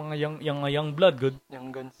young blood good.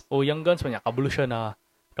 Young guns. Young guns man niya kabulo siya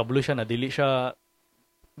na dili siya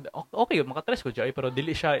okay yun, makatres ko siya pero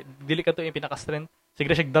dili ka to yung pinaka-strength.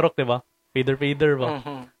 Siguro siya darok, diba? Fader ba?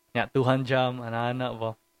 Two-hand jam, ana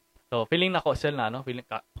ba? So, feeling na ko, sel na, feeling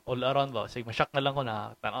ka, all around ba? Sige, masyak na lang ko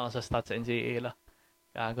na, tanaw sa stats sa NCAA la.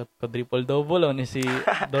 Gagot ko triple-double, ni si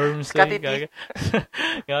Dorms. Gago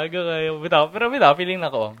kayo. Pero feeling na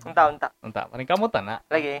ko. Unta. Maring kamutan na.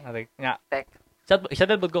 Lagi. Tech. Isa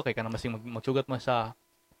dadbod ko kay ka na masing magsugat mo sa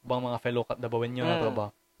bang mga fellow dabawen nyo na to ba?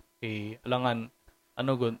 Alangan,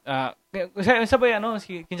 good. Kinsa pa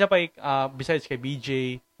kinsa pa besides kay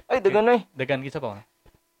BJ. Ay, dagan kinsa pa.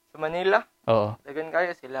 Sa Manila? Oo. Dagan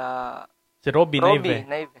kayo sila. Si Robbie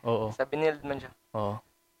Naive. Oo. Sa Binild man siya. Oo.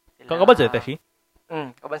 Kakabad sila Teshi?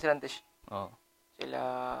 Kaban sila Teshi. Oo. Sila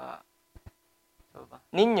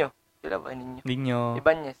Ninyo. Sila ba Ninyo?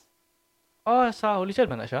 Ibanez. Sa Holy Child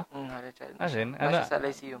man na siya? Holy Child. Asin? Nasa sa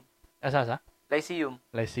Lyceum. Sa?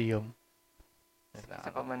 Lyceum. Sa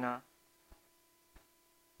pa man na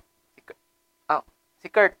si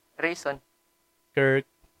Kurt Rayson.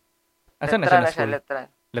 Asan na siya na school?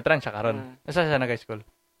 Letran siya karon. Asa siya nag-school?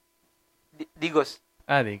 Digos.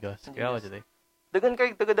 Digos. Kaya ako dito. Dagan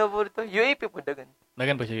kay taga Davao rito. UAP po dagan.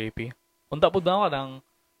 Dagan po siya UAP. Unta po na ako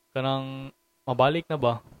kanang mabalik na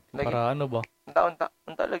ba? Lagi. Para ba?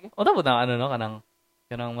 Unta lagi. Unta po na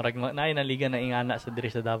kanang marag naay na liga na ingana sa diri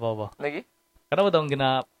sa Davao ba? Lagi. Kana ba daw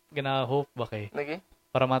gina-hope ba kay? Lagi.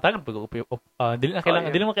 Para matagal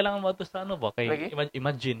dili mo kailangan mato sa ba kay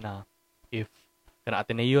imagine na if kana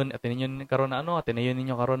Ateneo karon na Ateneo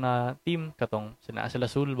ninyo karon na team katong sila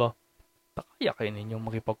sul ba kaya kayo ninyo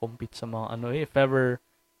makipag-compete sa mga if ever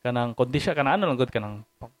kanang kondisyon lang good kanang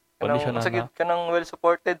kondisyon na kanang well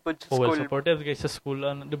supported po sa school. Well supported kay sa school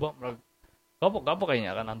di ba gapo kay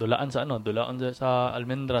niya kanang dulaan sa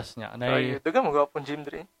Almendras niya ay dagan mo gapon gym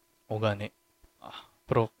diri gani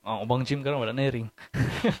pero ang ubang gym karon wala na ring.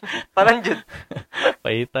 Parang jud.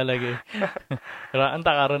 Pay talaga. Pero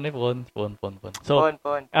anta karon ni phone. So,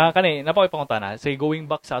 kani napakoy pangutana. Say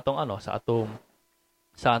going back sa from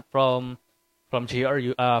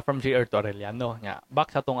JR to Arellano.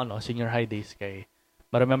 Back sa atong senior high days kay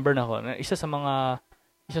ma-remember na ko. Isa sa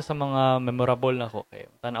mga memorable na ko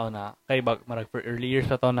kay tan-aw na kay marag for early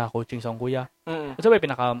years na to na coaching sa kuya. Unsa ba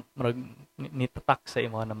pinaka marag nitatak sa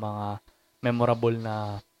imo ng mga memorable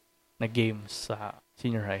na games sa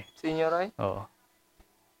senior high? Senior high? Oo.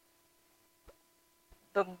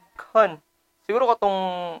 Daghan. Siguro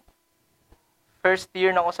katong first year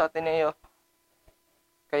na ako sa Ateneo.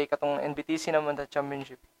 Kay katong NBTC naman sa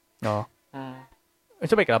championship. Oo.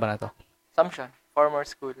 Unsa ba kalaban na to? Samshan, former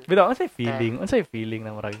school. Bitaw, unsay feeling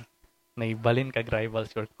na marag naibalin kag rivals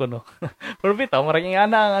ko no. Pero bitaw marag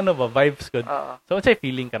ingana ang vibes good. So unsay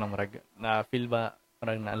feeling ka na marag na feel ba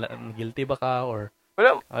marag na guilty ba ka or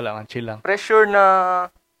wala man chill lang. Pressure na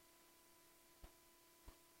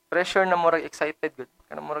murag excited good.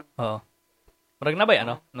 Kana murag. Oo. Murag na ba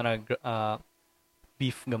narag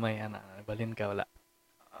beef gamay balin ka wala.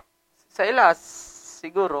 Sa ila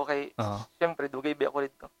siguro kay syempre dugay ba ako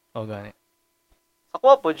dito. Gani. Sa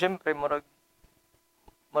ko po syempre murag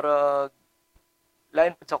murag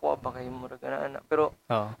lain pud sa ko ba kay murag ana pero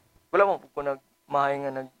wala mo pud ko nagmahay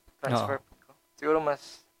nga nag-transfer ko. Siguro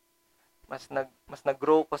mas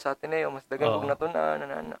nag-grow ko sa Ateneo, mas dagan kog natun-an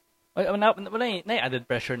ana. Wala added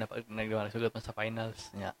pressure na pag nagsugot mo sa finals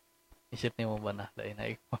niya. Isip niyo mo ba na dahil na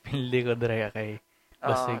mapildi ko dire kay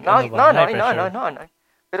basig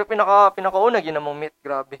pero pinakauna gyud namong meet,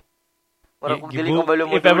 grabe. Wala kog dili ko balo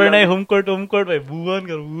mo. If ever na home court ay buwan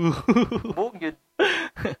ka. Buog gyud.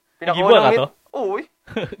 Pinakauna meet. Uy.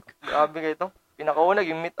 Grabe kay to. Pinakauna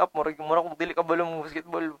yung meet up murag kog dili ka balo mo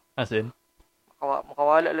basketball. As in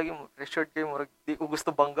makawala lagi mo pressured kay murag di ko gusto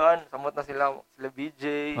banggaan samot na sila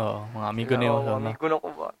BJ. Mga amigo niyo amigo na ko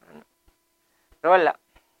ba. Pero wala.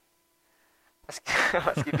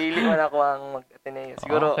 Maski pili man ako ang mag-Ateneo.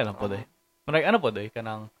 Siguro okay lang po day. Murag ano po day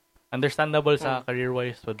kanang understandable sa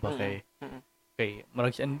career-wise pod ba kay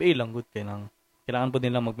murag sa NBA lang good kay nang kailangan po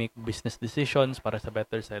nila mag-make business decisions para sa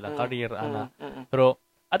better sa ilang career ana. Pero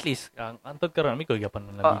at least antod karon mi ko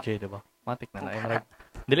gyapon na BJ, di ba? Matik na murag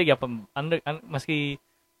dili gyapon maski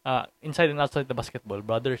inside and outside the basketball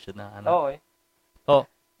brothers yun na ano. So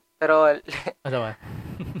pero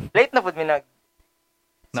late na pud mi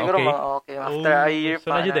siguro okay. After a year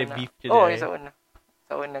pa na beef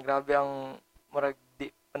sa una grabe ang murag di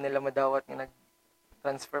pa nila madawat nga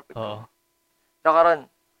nag-transfer po. Pero karon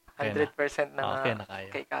 100% na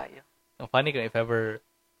kay kayo. Ang funny kung if ever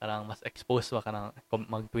kanang mas exposed ba kanang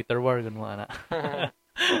mag-Twitter war ganun mo ana.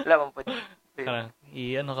 Wala man po. Kanang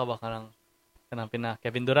ano ka ba kanang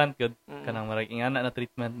Kevin Durant gud kanang marag ingana na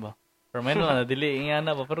treatment ba. Pero may na dili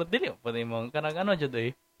ingana ba pero dili pa mo kanang ano jud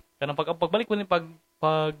kanang pagbalik mo ni pag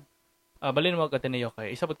balin mo ka Ateneo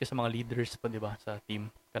kay isa pod ka sa mga leaders pa di ba sa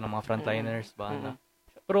team kanang mga frontliners ba na.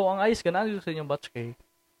 Pero ang ayos ka na sa inyong batch kay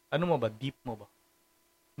ano mo ba deep mo ba?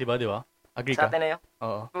 Di ba? Agree ka? Sa Ateneo?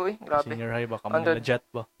 Oo. Uy, grabe. Senior high ba? Kamo na jet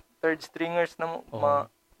ba? Third stringers na mo.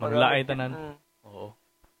 Maglaay tanan. Oo.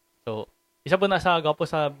 So, isa po na sa gapo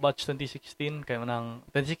sa batch 2016 kay manang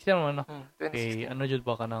 2016 mo no. 2016. Kay ano jud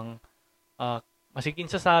ba kanang masikin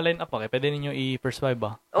sa line up kay pwede ninyo i-first five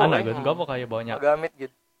ba? Gud gapo kayo ba nya? Magamit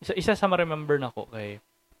gud. Isa sa ma-remember nako kay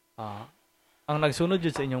ang nagsunod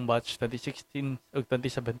jud sa inyong batch 2016 ug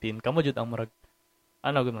 2017 kamo jud ang murag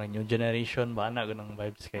gud new generation ba gud ang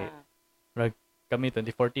vibes kay murag kami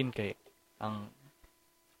 2014 kay ang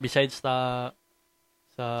besides sa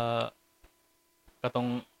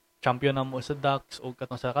katong champion na mo sa Ducks o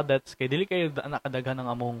katong sa Cadets kay dili kayo nakadaghan ng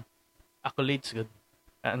among accolades gud.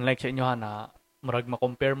 Unlike sa inyo na murag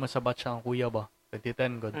ma-compare mo sa batch ng kuya ba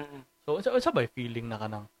 2010 gud. So unsa ba feeling na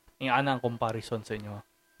kanang ingana ang comparison sa inyo?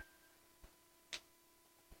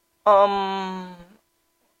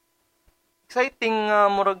 Exciting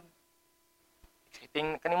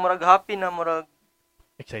kani murag happy na murag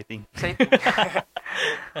exciting.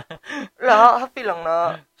 Happy lang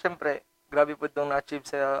na syempre grabe po itong na-achieve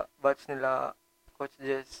sa batch nila Coach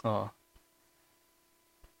Jess.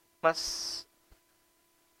 Mas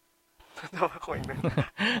tawa ko yun.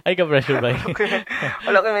 Ay ka pressure ba?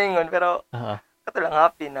 Wala ko maingon pero kato lang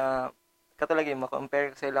happy na kato lagi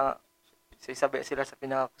ma-compare sila sa isabi sila sa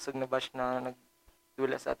pinakakusog na batch na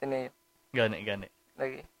nagdula sa Ateneo. Gani.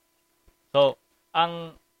 Lagi. So,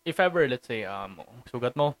 if ever let's say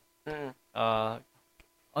sugat mo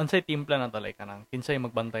on-site team plan na talay ka nang kinsay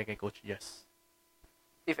magbantay kay Coach Jess?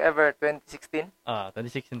 If ever 2016?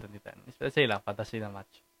 2016 2010. Let's say lang fantasy na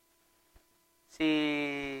match. Si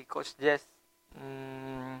Coach Jess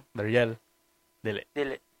Dariel. Dili.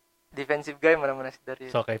 Defensive guy mo naman na si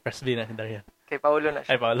Dariel. So kay Presby na si Dariel. Kay Paulo na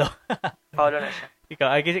siya. Paulo na siya.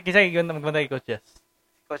 Ikaw kisa gyud magbantay kay Coach Jess?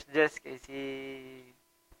 Coach Jess kay si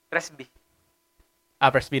Presby.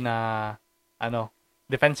 Presby na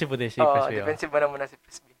defensive po si Presby. Defensive ba naman na si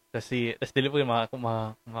Presby. Tas dili po yung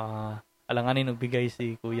alanganin nagbigay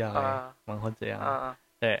si Kuya kay manghod siya.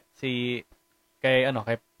 Si kay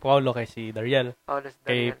Paulo kay si Dariel.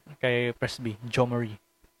 Kay Presby, Jomery.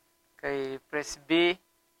 Kay Presby,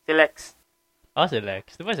 si Lex. Si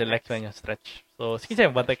Lex. Di ba si Lex man yung stretch? So, sige sa'yo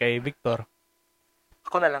bantay kay Victor.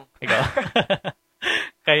 Ako na lang. Ikaw.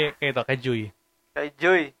 kay Joy. Kay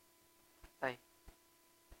Joy.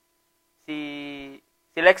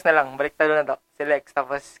 Si Lex na lang, baliktad na to. Si Lex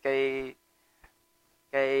tapos kay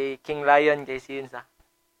King Lion kay si Yunsa.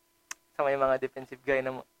 Sa may mga defensive guy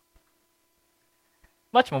na mo.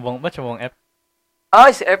 Match mo bang F?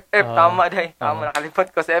 Si FF tama dai. Tama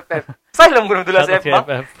nakalipat ko si FF. Sayang mo dula sa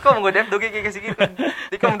FF. Ko mo F dugi kay kasi gito.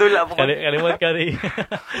 Di ko mudula mo. Kalimot ka ri.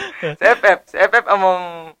 Si FF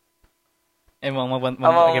among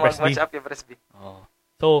mag-match up yung Presby.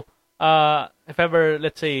 So, if ever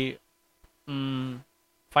let's say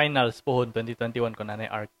finals pohon 2021 ko na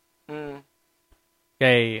arc.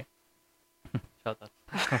 Kay shout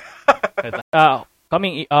out.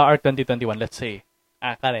 Coming arc 2021, let's say.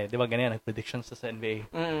 Kare, di ba ganyan nag-predictions sa NBA.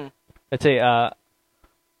 Let's say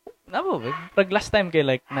pag last time kay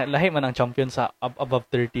like lahi man ang champion sa above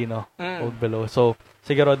 30 no o below. So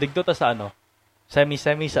siguro digdo ta sa semi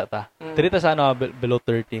sa ta. Diri ta sa below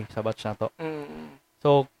 30 sa batch na to.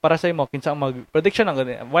 So para sa imo kinsa mag prediction lang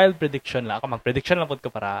wild prediction lang ako mag-prediction lang pud ko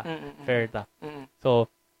para fair ta. So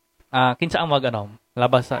kinsa ang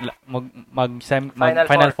labas sa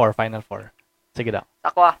final four. Sige daw.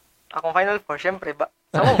 Akong Final Four, syempre ba?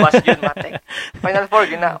 Sa mong batch yun, matek. Final Four,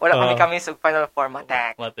 yun na. Wala kami sa Final Four,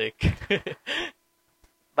 matek.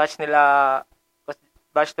 Batch nila,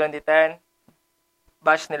 batch 2010,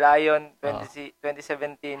 batch nila Ion,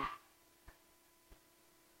 2017.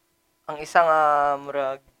 Ang isang,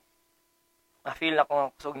 murag, feel na kung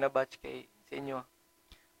kusog na batch kay sa inyo.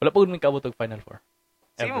 Wala po may kaabot og Final Four.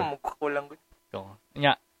 Sige mo, magkukulang.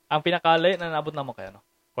 Ang pinakalay na naabot na mo kayo,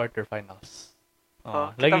 quarterfinals.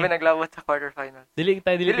 Kita may naglabot sa quarterfinals. Dili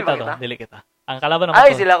kita. Ang kalaban naman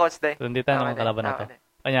Ay, sila Coach Day. Hindi tayo naman kalaban na to.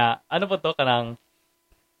 Kanya, ano po to, kanang,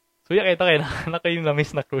 suya kayo na kayo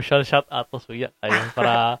na-miss na crucial shot ato, suya kayo,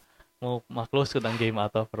 para ma-close ko ang game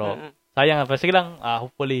ato. Pero, sayang nga, sige lang,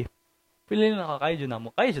 hopefully, pili na kayo dyan na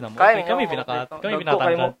mo. Kami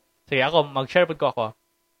pinakatangkad. Sige, ako, mag-share po ko ako.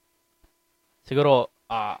 Siguro,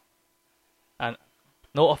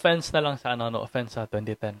 no offense na lang sa, no offense sa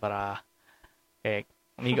 2010 para,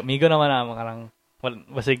 migo naman na makarang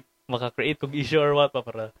basig maka-create kog issue or what pa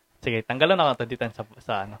para sige tanggalan na ako 2010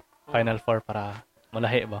 sa Final Four para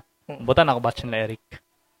malahi ba. Butan ako batch nila Eric.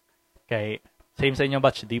 Kay same sa inyo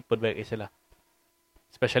batch deep pod ba sila.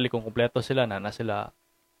 Especially kung kumpleto sila na sila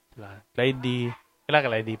Clyde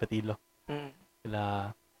Patilo. Sila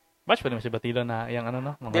batch pa naman si Patilo na yang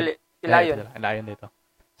Ilayon dito.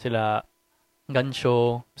 Sila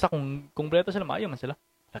Gansho. Basta kung kumpleto sila maayo man sila.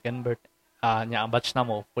 Lakenbert. Ang batch na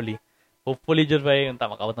mo, hopefully dyan ba yung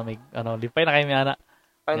tama kaot na may, lipay na kayo may ana.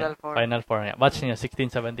 Final Four niya. Batch niya,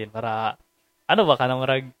 16-17, para, kanang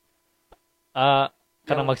marag,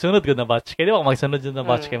 kanang magsunod ko na batch. Kaya di ba magsunod dyan na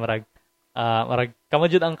batch kay marag, kamo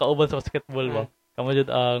dyan ang kauban sa basketball ba? Kamo dyan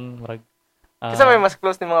ang marag, kasi may mas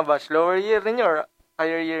close ni mga batch, lower year ninyo or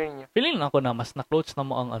higher year ninyo? Feeling ako na mas na-close na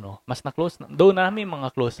mo ang mas na-close na, doon namin mga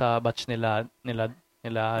close sa batch nila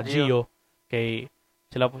Gio, kay,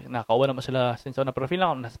 sila po nakauwa naman sila since pero feel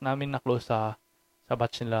lang namin na close sa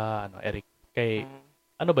batch nila Eric kay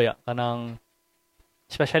ba ya kanang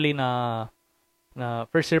especially na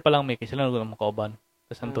first year pa lang may sila nang makauban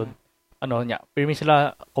tas antod pirmi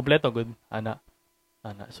sila kompleto good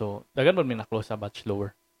so dagan mo na close sa batch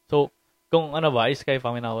lower so kung ba is kay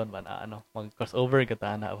paminawon ba na mag crossover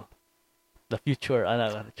kita the future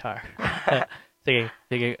char sige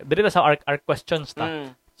dito sa arc questions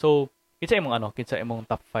ta so kinsa imong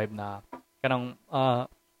top 5 na kanang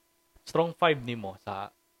strong 5 nimo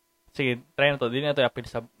sa sige try na to dili na to appeal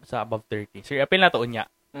sa above 30 sige appeal na to unya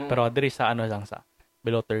pero diri sa lang sa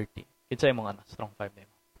below 30 kinsa imong strong 5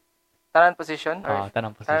 nimo tanan position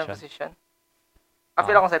tanan position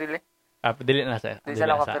appeal ako sarili dili na sa dili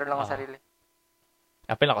lang appeal lang ako sarili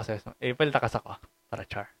appeal ako sa appeal ta ka ko para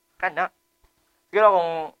char kana siguro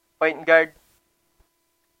akong point guard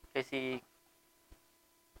kasi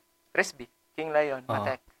Presby, King Lion,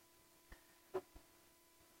 Matek.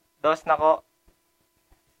 Dos na ko,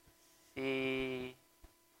 si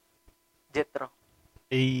Jetro.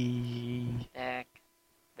 Tek,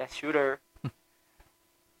 best shooter.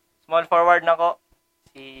 Small forward na ko,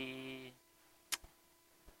 si...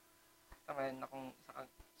 Tamayan akong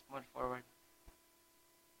small forward.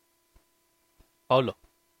 Paulo.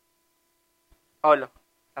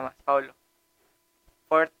 Tama, Paulo.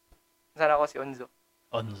 Fourth, saan ako si Onzo.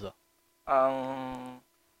 Ang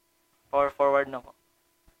power forward na ko.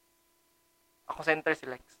 Ako center si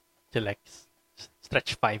Lex.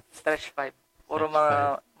 Stretch 5. Puro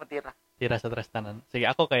mga matira. Tira sa tres tanan. Sige,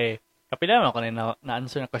 ako kapila naman ako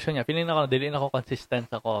na-answer na question niya. Feeling na ako, dili na ako consistent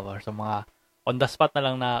ako sa mga on the spot na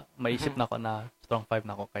lang na maisip na ako na strong 5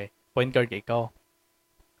 na ako kay point guard kay ikaw.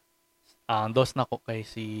 Dos na ako kay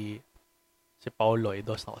si Paulo.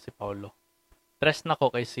 Dos na ako si Paulo. Tres na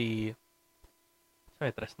ako kay si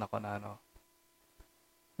tres na ko na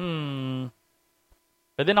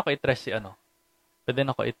Pwede na ko i-tres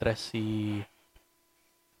si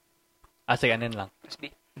sige anin lang. Presby.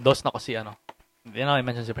 Dos na ko si Hindi na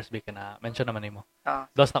i-mention si Presby na mention naman mo.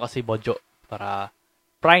 Dos na ko si Bojo para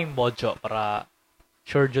prime Bojo para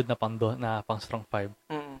sure jud na pang strong 5.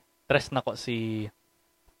 Tres na ko si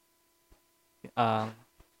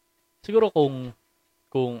siguro kung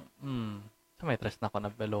kung sa may tres na ako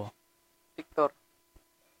na belo. Victor.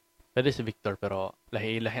 Pwede si Victor pero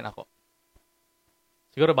lahi-lahin ako.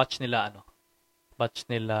 Siguro batch nila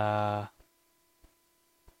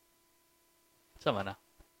sama na.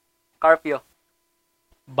 Carpio.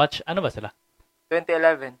 Batch ano ba sila?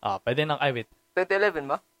 2011. Pwede nang wait.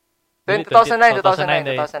 2011 ba? Hindi,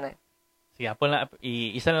 2009. Sige, apol na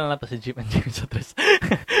isa na lang to si Jim and James sa tres.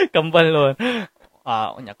 Kambal noon.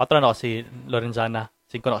 Unya, 4 na ako si Lorenzana,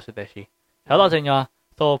 5 na ako si Teshi. Shoutout sa inyo.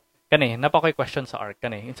 So, napakoy question sa ARC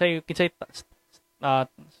kinsay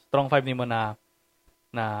strong 5 nimo na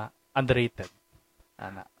underrated.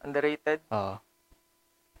 Underrated? Oo.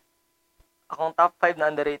 Akong top 5 na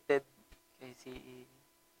underrated kay si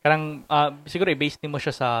Karang siguro i-base nimo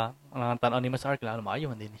siya sa mga tan-aw nimo sa ARC lalo maayo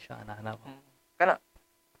man din siya ana. Kana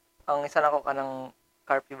ang isa nako kanang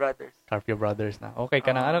Carpio Brothers na. Okay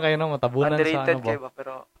kanang ano kayo no matabunan sa underrated ano ba? Underrated kay ba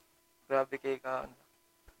pero grabe kay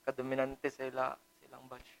kadominante silang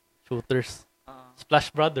batch. Shooters. Splash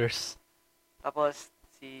Brothers. Tapos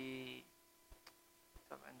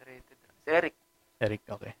underrated. Si Eric,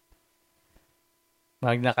 okay.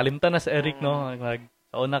 Nakalimtan na si Eric, no?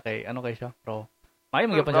 Sa una kay, kay siya? Pro. Maayo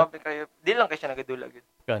magyapon siya. Kayo. Di lang kay siya nagadula.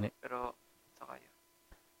 Gani. Pero, sa kayo.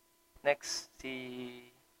 Next,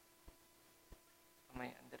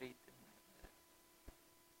 may underrated.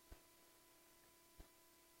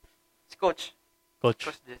 Si Coach. Coach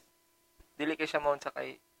Jess. Dili kay siya mount sa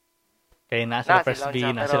kay nasa first B,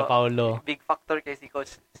 nasa Paulo. Big factor kay si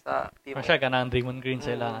Coach sa team. Siya kanang Raymond Green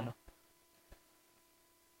sila, ano?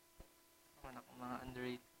 Mga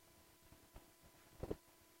underrated.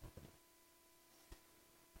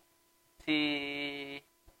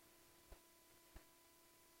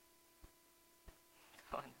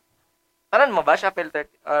 Tanan mo ba? Shapel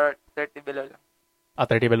 30 or 30 below lang?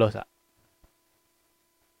 30 below sa.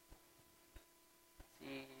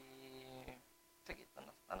 Sige,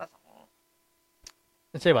 tanas ako.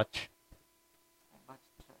 Si batch.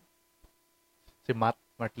 Si Matt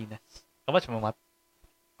Martinez. Kabatch mo, Matt?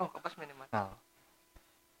 Kabatch mo ni Matt.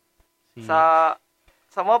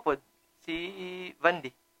 Sa mga pod, si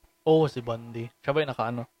Vandy. Si Vandy. Siya ba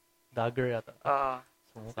yung dagger yata?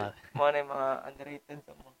 Sumukha. Mga na yung mga underrated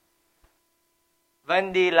sa mo.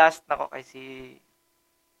 Vandy, last na ko kay si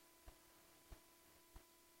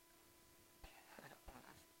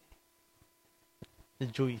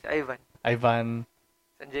Joey. Si Ivan.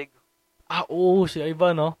 San Diego. Si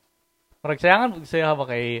Ivan, no? Marag sayangan saya ba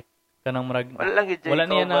kay kanang marag wala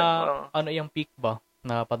niya na yung peak ba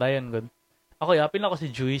na padayon good. Ako yapin ako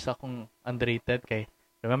si Joey sa akong underrated kay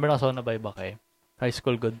remember na na ba kay high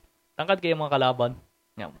school good. Tangkad kay mga kalaban.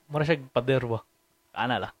 Mura siya pader ba.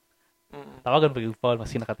 Ana la. Tawagan pag foul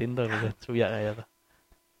mas nakatindo good. Suya kaya to.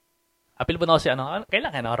 Apil ba na ako si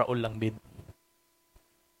kailan na Raul lang bid.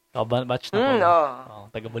 Batch na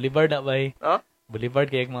ko. Taga Boulevard na ba? Boulevard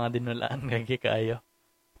kay mga dinulaan kay kayo.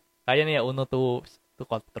 Kaya niya 1 to 4.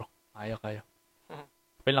 Kayo.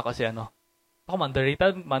 Apil na kasi ako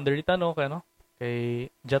mandarita no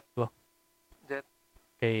kay Jet ba? Jet.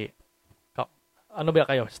 Kay ba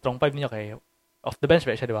kayo? Strong 5 niyo kay off the bench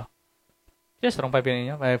ba siya, di ba? Yes, strong 5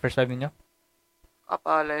 niyo. May first 5 niyo.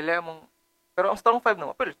 Lele mong pero ang strong 5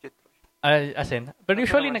 naman, pero Jet. Pero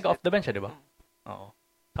usually nag-off the bench siya, di ba? Oo.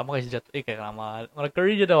 Tama kay si Jet. Kaya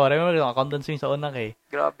mag-curry dyan daw. Marami accountancy sa una kay.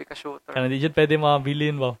 Grabe ka shooter. Kaya di dyan pwede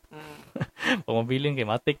mabilin ba? Pag mabilin kay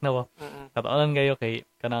matik na ba? Kataanan kayo kay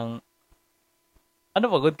kanang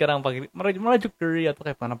good karang pag marajug curry at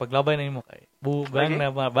kay panang paglabay na mo kay bang na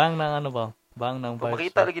bang ba bang nang vibes.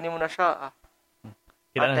 Makita lagi nimo na siya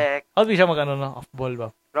Matek. How siya off ball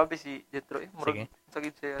ba? Grabe si Jetro murag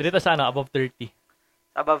sagid siya. Dito sa above 30.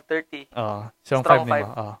 Above 30. Strong 5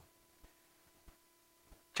 nimo.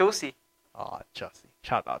 Chelsea. Chelsea.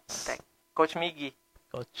 Shoutouts. Coach Miggy.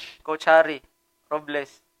 Coach Harry.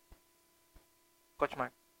 Robles. Coach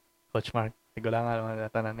Mark. Tigulangan naman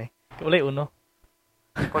tanan Ulay uno.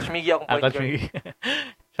 Coach Miggy akong point guard. Coach Miggy.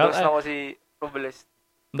 Shout out ako si Robles.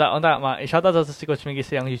 Shoutout sa si Coach Miggy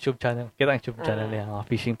sa YouTube channel. Kita ang YouTube channel niya.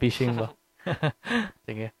 Fishing ba?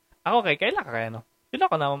 Sige. Ako kailan ka kaya Pila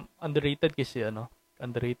ko na underrated kasi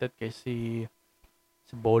underrated kasi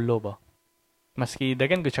si Bolo ba? Maski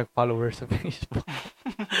dagan ko siya followers sa Facebook.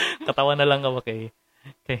 Katawa na lang ako kay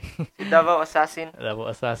si Davao Assassin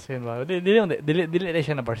ba. Dili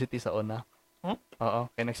siya na varsity sa una. Oo.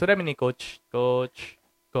 Kay nagsura mi ni Coach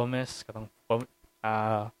Gomez katong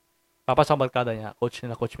papasok barkada niya,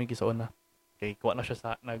 Coach Mickey sa una. Kay kuha na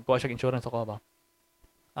siya nagkuha siya insurance ako ba.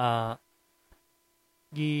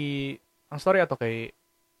 Ang story ato kay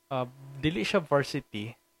dili siya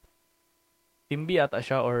varsity. Team B ata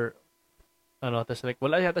siya or ano, tapos like,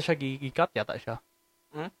 wala yata siya, gikat yata siya.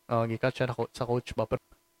 Gikat siya sa coach ba.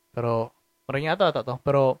 Pero maraming yata to.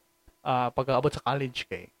 Pero, pagkaabot sa college,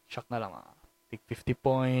 kay, shock na lang, take 50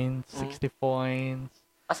 points, 60 points.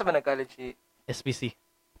 Asa ba nag-college si SPC.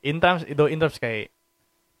 In terms kay,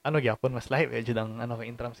 gyapon, mas lahi, medyo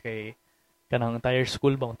in terms kay, kanang entire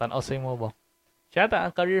school ba, tanaw sa mo ba. Siya ata,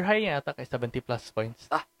 ang career high niya ata kay 70 plus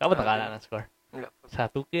points. Kabot na kala ng score.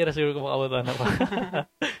 Sa 2K ra siguro ko makabot na pa.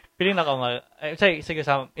 Feeling na ko sige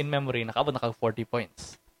sa in memory nakaabot na kag 40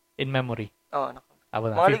 points. In memory. Oo,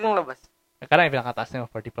 abot na. Mga ligang labas. Kana pinakataas niya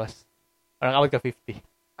 40 plus. Or nakaabot ka 50.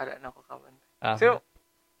 Ala na ko kaban. So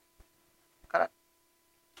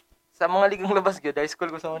sa mga ligang labas gyud, high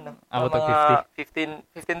school ko sa una. Abot na 15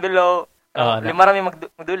 below. Lima rami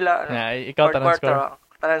magdula. Ikaw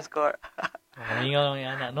tanan score. Mingaw lang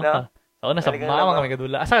yan no. Sa una sa mama kami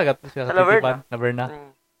kadula. Asa ka sa titipan na Berna.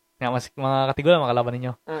 Nga mas mga kategory makalaban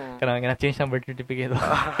ninyo. Kanang gina-change ang birth certificate.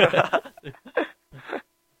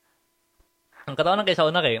 Ang kataon kay sa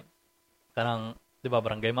una kay kanang 'di ba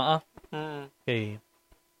barangay maa. Kay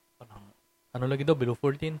kanang lagi daw below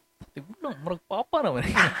 14. Tignan murag papa naman.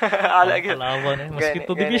 Ala gyud. Kalaban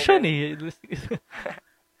mosquito division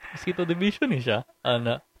mosquito division siya.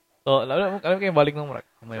 So, alam kayo balik ng murag.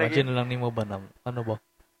 Imagine na lang nimo ba na ba?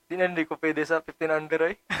 Hindi ko pwede sa 15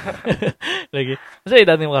 under Lagi. Sa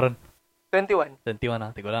edad nimo karon? 21. 21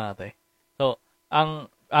 na, tigo lang nato eh. So,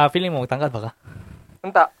 ang feeling mo magtangkad ba ka?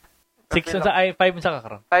 Unta. 6 sa 5 sa ka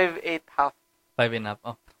karon? 5'8 half. 5.5.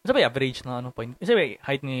 Oh. Ano ba average na point? Ano ba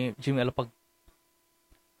height ni Jimmy Alapag?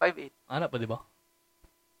 5'8. Ano pa di ba?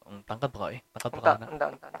 Tangkad ba ka eh? Tangkad pa ka na.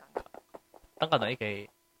 Tangkad na eh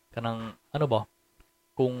kay kanang ano ba?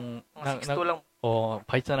 Kung 6'2 lang.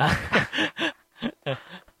 Height na.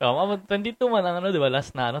 Mabot 22 man ang di ba?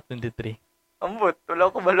 Last na 23. Ambot,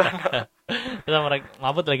 wala ko balo na. Kasi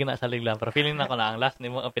mabot lagi na sa ligla. Pero feeling na ko na ang last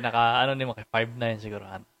nimo ang pinaka nimo kay 5'9 siguro.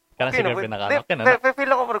 Kana siguro pinaka okay na.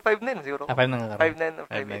 Feel ako mag 5'9 siguro. 5'9 karon.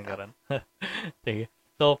 5'9 karon. Sige.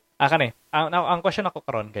 So, kani. Ang question ako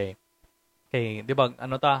karon kay di ba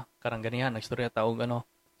karang ganihan nagstorya ta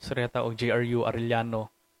og JRU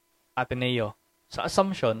Arellano Ateneo. Sa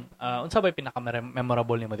Assumption, unsa bay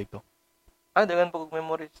pinaka-memorable nimo dito? Dagan po kog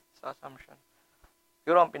memories sa Assumption.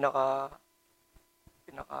 Siguro ang pinaka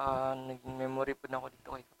naging memory po na ako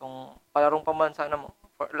dito kay katong palarong pambansa na mo.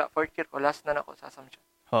 Fourth year ko, last na nako sa Assumption.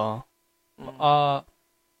 Oo.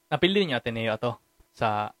 Napili niyo Ateneo ato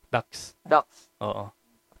sa Ducks. Oo.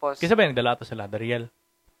 Tapos kisa ba nagdala ato sila Dariel?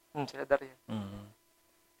 Sila Dariel.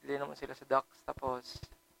 Pili naman sila sa Ducks. Tapos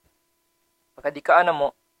pagkadikaan na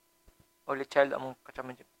mo, Holy Child among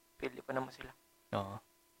kachaman pili pa naman sila. Oo.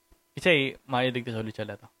 Isa'y maidig sa Holy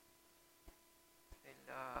Child ato.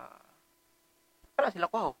 Sila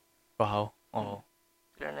Kuhaw. Oo.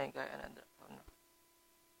 Sila na yung gaya na.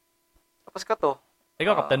 Tapos ka to.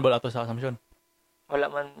 Ikaw, captain ball ato sa Assumption? Wala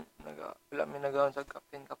may nagawon sa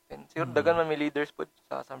captain. Siguro dagan man may leaders po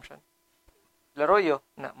sa Assumption. Laroyo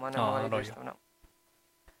na mga leaders na.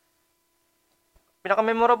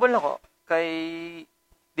 Pinaka-memorable na ko kay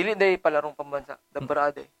dili day palarong pambansa,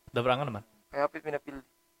 Dabrade. Dabra nga naman. Kaya hapit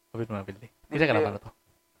pinapildi. Isa ka naman ito?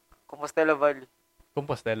 Compostela Valley.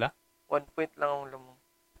 Compostela? 1 point lang ang lamang.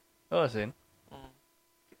 Oo, sin.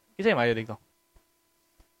 Isa yung mayo dito?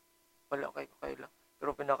 Wala kayo lang.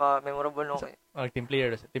 Pero pinaka-memorable nung kayo. Team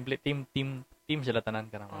player. Team sila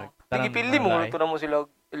tanan ka naman. Tigipildi mo, ito na mo sila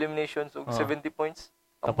eliminations og 70 points.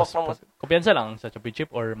 Tapos, kumpiyansa lang sa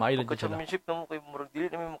championship or mailad din sila? Championship na mo kayo, murag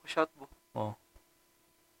dili na may makashot mo. Oo.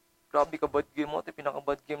 Grabe ka bad game mo. Ito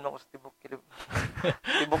pinaka-bad game na ako sa Tibok.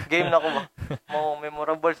 Tibok game na ako ba?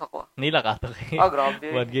 Memorable sa ko. Nila ka ito. Grabe.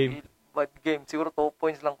 Bad game. Siguro 2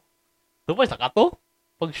 points lang. 2 points? Saka to?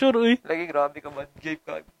 Pag sure, Lagi grabe ka bad game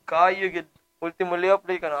ka. Kayo, gid. Ultimo layup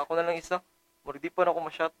play ka na. Ako na lang isa. Murag di pa na ako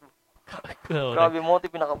ma-shot mo. Grabe mo. Ito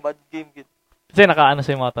pinaka-bad game, gid. Kasi naka-ano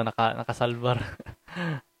sa yung mga to? Nakasalvar.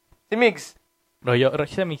 Si Migs.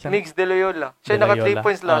 Migs de Loyola. Siya naka 3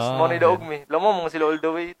 points last. Money daog mi. Lamo mga sila all the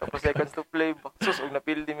way. Tapos seconds to play ba. Sus, og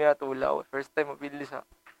napildi mi ato wala. First time mapildi sa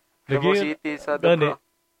Davao City sa Dabra.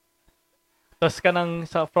 Tapos ka nang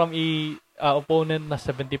from opponent na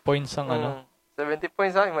 70 points ang 70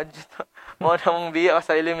 points ha. Imagine to. Mga namang biya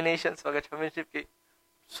sa eliminations pagka championship kay.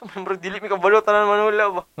 So, member dili mi kabalo tanan Manula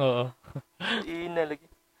ba. Oo. Ina lagi.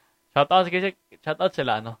 Shoutout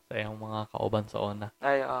sila sa iyong mga kauban sa ona.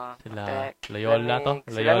 Sila Loyola to.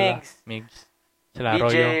 Sila Migs. Sila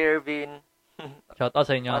Arroyo. DJ Irvin. Shoutout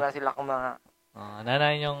sa inyo. Wala sila kung mga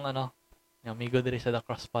nanay yung yung amigo diri sa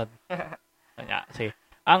TheCrossPod. Sige.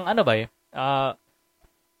 Ang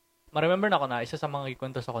ma-remember na ko na isa sa mga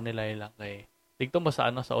ikwento sa kanila kay Dito mo sa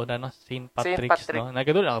sa una no, St. St. Patrick's Patrick. no.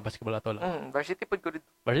 Nagdula na ka basketball ato lang. Varsity pod ko dito.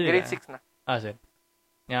 Varsity Grade ka? 6 na. Sin.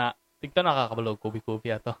 Nya dito nakakabalog Kobe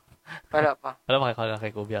ato. Wala pa. Wala makakala kay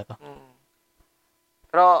Kobe ato.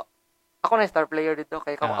 Pero ako na star player dito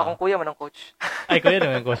kay akong kuya man ang coach. Ay kuya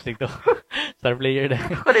naman coach dito. Star player na.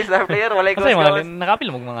 Ako na star player, wala coach. Kasi mga nakapil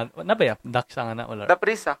mo mga nabaya Ducks ang ana wala. The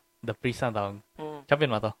Prisa. The Priest ang tawag. Champion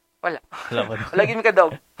mo to? Wala. Wala ba? Wala gid mi ka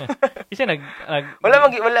daw. Kasi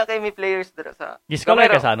wala kay mi players dito sa. Gi-scholar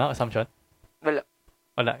ka sa Assumption? Wala.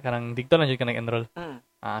 Wala kanang dito lang jud ka nag-enroll.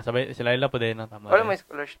 Sabay sila po din no tama. Wala may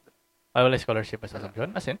scholarship. Wala scholarship sa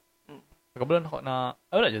Assumption. Asin? Nakabulan ako na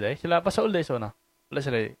wala jud sila pa sa old days na. Wala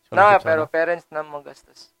sila scholarship. Pero parents na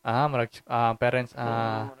magastos. Marag parents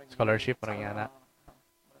scholarship parang yana.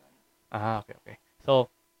 Okay. So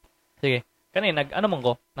sige. Kani nag-ano man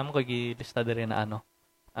ko, namo ko gi-lista diri na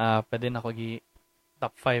pwede na ko gi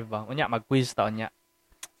top 5 ba. Unya mag-quiz ta unya.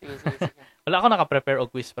 Sige. Wala ako naka-prepare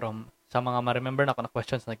og quiz from sa mga ma-remember na ko na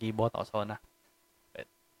questions na gibot ako sa una.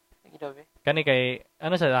 Kani kay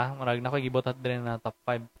sila, marag na ko gibot at diri na top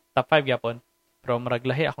 5. Top 5 gyapon. Pero marag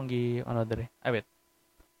lahi akong gi diri. Ay wait.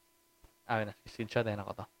 Na screenshot na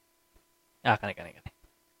ako to. Kani.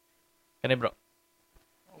 Kani bro.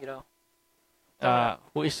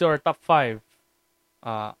 Who is your top 5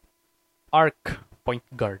 arc point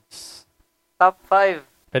guards? Top 5.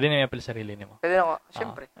 Pwede na i-apply sarili nimo. Pwede na ako.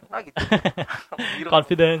 Siyempre.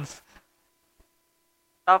 Confidence.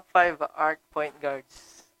 Top 5 arc point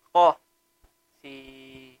guards. Ako, si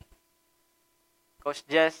Coach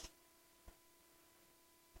Jess,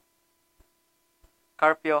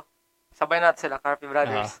 Carpio. Sabay natin sila, Carpio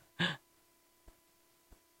Brothers.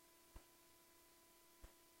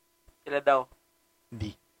 Sila daw.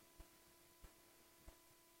 D.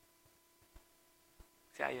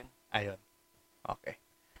 Si Ayon. Okay.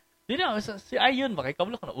 Di na, si Ayon ba? Kay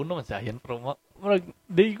kablo ko na uno man si Ayon. Pero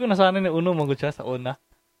di ko nasanay na uno magod siya sa una.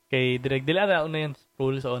 Kay direct dila na una yung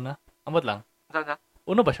rule sa una. Amot lang. Saan?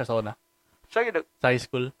 Uno ba siya sa una? Siya gid. Sa high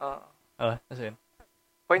school? Nasa yun?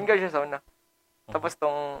 Point guard siya sa una. Tapos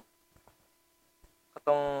tong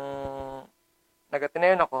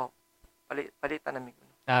nag-Ateneo ako, palitan namin.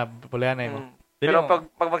 Pulihan na yun. Pero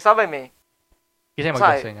pag magsabay may kasi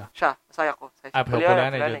mag-guess niya. Siya, masaya ko.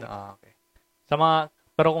 Pulihan na yun. Okay.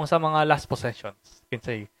 Pero kung sa mga last possessions,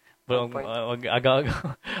 kinsay,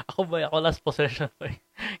 aga-aga. Ako last possession pa.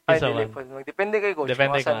 Dili po. Depende kay coach.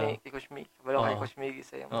 Depende ka. Kay Coach Mig. Kabalo kay Coach Mig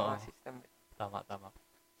sa yung mga system. Tama.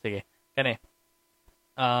 Sige. Kani.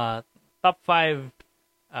 Top 5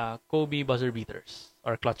 Kobe buzzer beaters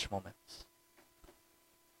or clutch moments.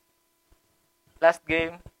 Last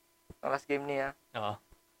game niya.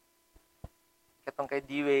 Katong kay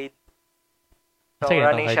D-Wade. Sige,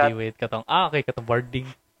 katong kay D-Wade. Okay, katong boarding.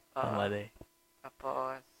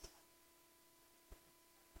 Tapos,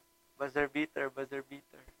 buzzer beater.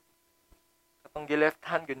 Katong left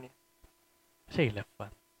hand, ganyan. Sige, left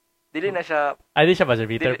hand. Dili na siya... di siya buzzer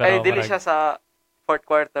beater, pero... Dili siya sa fourth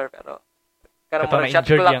quarter, pero... Katong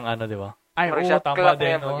na-injured yung di ba? Ay, tama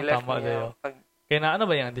din, tama din. Kaya na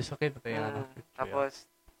ba yan? Dislocate ito yung Tapos,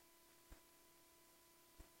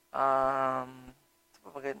 sa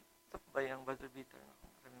pa ba yung buzzer beater?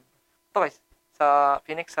 Ito guys, sa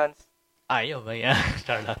Phoenix Suns. Ayaw ba yan?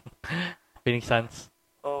 Sure lang. Phoenix Suns.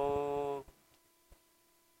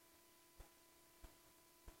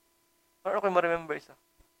 Ano ko ma-remember isa?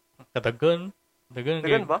 Katagon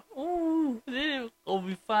ba?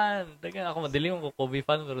 Kobe fan. Dagan ako madilim ko Kobe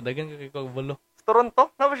fan, pero dagan ko kay Kobe. Sa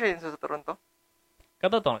Toronto? Ano ba siya yun sa Toronto?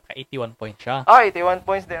 Katotong, ka 81 points siya. 81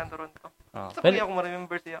 points din ang Toronto. Sa kaya ako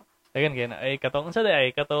ma-remember siya. Dagan kaya na, katong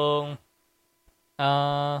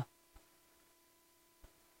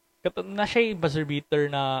na siya buzzer beater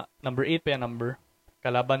na number 8 pa yung number.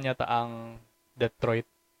 Kalaban niya ang Detroit.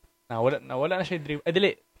 Wala na siya dribble.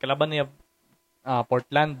 Dili, kalaban niya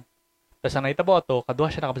Portland. Tapos ang naitabo ato,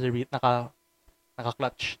 kaduha siya naka-buzzer beat,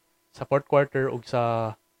 naka-clutch sa fourth quarter ug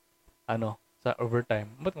sa sa overtime.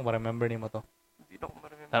 Ba't mo ma-remember ni mo to? Hindi na ko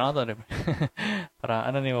ma-remember. Ano to? Para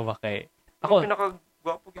ni mo ba kay... Ako,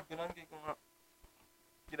 pinaka-gwapo kay ganan kay kung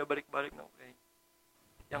ginabalik-balik na ko kay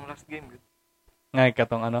yung last game good. Ngay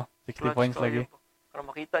katong 60 clutch points lagi. Para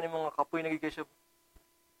makita ni mga kapoy nagigay siya.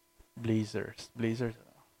 Blazers.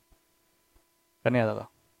 Kaniya to.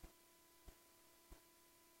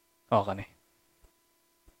 Kani.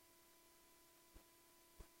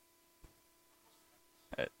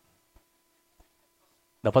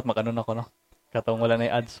 Dapat mag-ano na ko, no? Katong wala na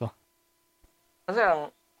yung ads, so. Kasi ang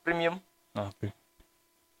premium. Okay.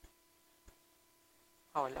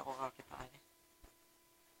 Wala ko kakitaan eh.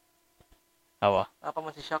 Hawa. Napa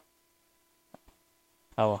mo si Shaq.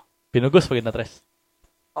 Hawa. Pinugos pag na tres.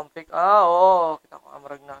 Pumpik. Oo. Kita ko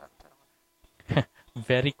amrag na.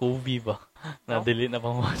 Very Kobe ba? No? Na-delete na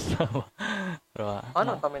pamasa ba? Pero,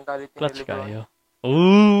 Ano ta mentality clutch ni LeBron? kayo.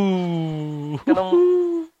 Ooh! Kanang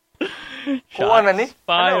kuha na ni? Shots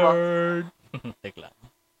fired! Tek lang.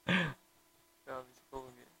 Grabe si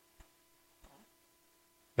Kobe.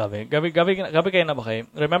 Gabi kayo na ba kayo?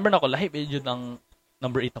 Remember na ako, lahi yun ang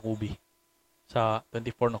number 8 na Kobe. Sa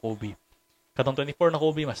 24 na Kobe. Katong 24 na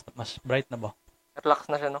Kobe, mas bright na ba? Relax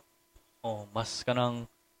na siya, no? Oh, mas kanang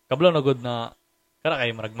kablo na good na kara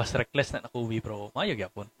kay mas reckless na Kobe pero mayo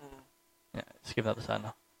gyapon. Yeah, skip na to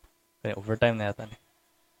sana. Kaya overtime na yata ni.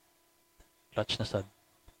 Clutch na sad.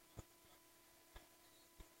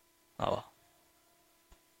 Awa.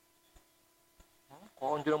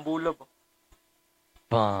 Kuha dyan ang bula ba?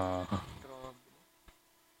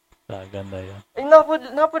 Grabe. Ganda yan. Ay,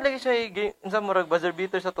 napod lagi siya game sa murag buzzer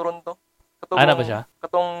beater sa Toronto. Ano ba siya?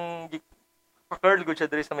 Katong pa-curl good siya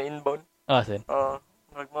diri sa may inbound. Sin.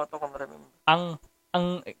 Murag mo to ko maraming.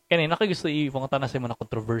 Ang kanina ko gusto ipunta na sa mga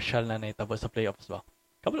controversial na naitabo sa playoffs ba.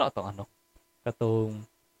 Kabla katong katong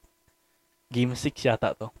game 6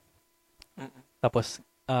 yata to. Tapos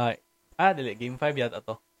dili game 5 yata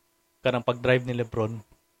to. Kanang pag-drive ni LeBron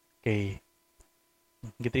kay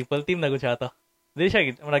triple team na gud siya to. Dili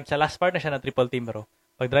siya sa last part na siya na triple team pero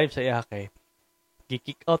pag-drive sa iya kay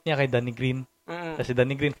gi-kick out niya kay Danny Green. Kasi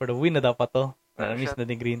Danny Green for the win na dapat to. Na-miss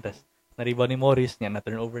Danny Green tas na-rebound ni Morris niya na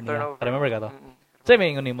turnover niya. Remember ka to? Say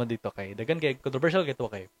may ingon mo dito kay dagan kay controversial kay to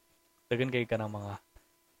kay dagan kay kanang mga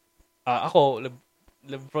ako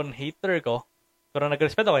LeBron hater ko pero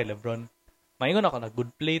nagrespeto kay LeBron. Maingon ako na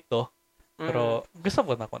good play to pero gusto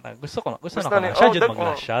na siya jud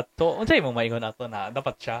mag-last shot. So unsay mo maingon ato na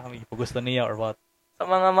dapat siya ipagusto niya or what? Sa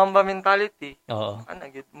mga Mamba mentality. Oo.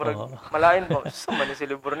 Gid murag malain ba sa man si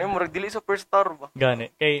LeBron ni murag dili superstar ba.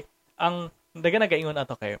 Gani kay ang dagan nagaingon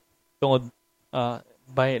ato kay tungod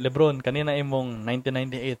by LeBron kanina imong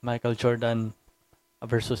 1998 Michael Jordan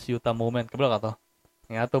versus Utah moment kabla ka to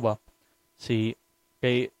nga to ba si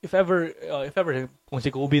kay if ever kung si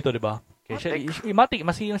Kobe to di ba kay siya imati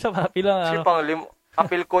masiyong sa pila si pang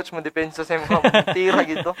appeal coach mo depensa sa mga tira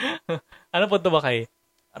gito. Ano po to ba kay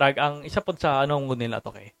rag ang isa po sa anong nila to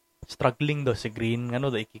kay struggling do si Green ngano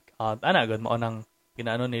do i-kick out agad mao nang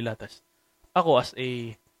ginaano nila tas ako as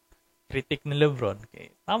a critic ni LeBron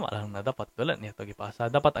kay tama lang na dapat wala niya to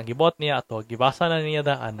gipasa dapat ang gibot niya ato gibasa na niya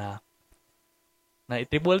daan na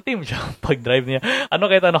i-triple team siya pag drive niya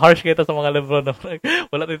ano kay harsh kay sa mga LeBron na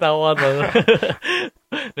wala titawad ba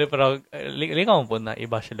pero lingaw po na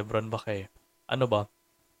iba si LeBron ba kay ano ba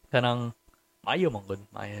kanang mayo man gud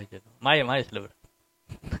mayo si LeBron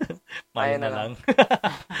mayo na lang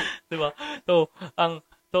di ba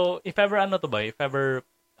so if ever if ever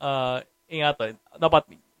ingato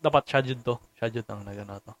dapat siya jud ang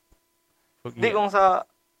nagano to. Di kung sa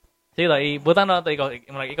sige la ibutan na to ikaw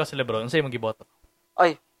si LeBron unsay imong giboto?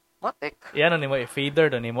 Ay, matek. Iyan nimo i-fader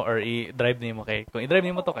do nimo or i-drive nimo kay kung i-drive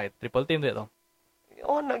nimo to kay triple team dito.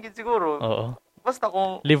 Na gid siguro. Oo. Basta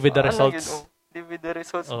kung live with the results. Live with the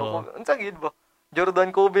results ba. Unsa gid ba? Jordan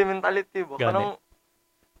Kobe mentality ba? Kanang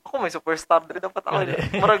ako may superstar diri dapat ako.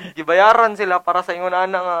 Murag gibayaran sila para sa ingon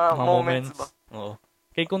ana nga moments ba. Oo.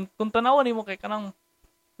 Kay kung tanawan nimo kay kanang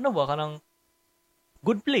kanang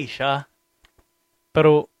good play siya.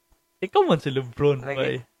 Pero ikaw man si LeBron,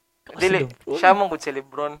 bay. Dili, siya mong good si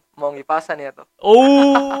LeBron. Mong ipasa niya to.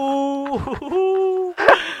 Oh!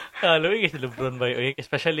 Luwi si LeBron, bay. Okay,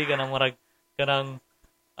 especially kanang marag kanang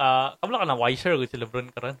kabla ka na wiser good si LeBron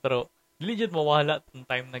karon pero dili jud mawala tong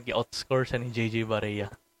time na gi-outscore sa ni JJ Barea.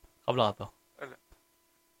 Kabla ka to.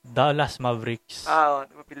 Dallas Mavericks.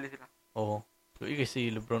 Mapili sila. Oo. So si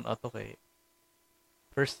LeBron ato kay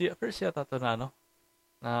first year tato na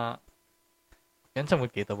na yan sa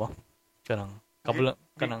mood kita ba kanang kabla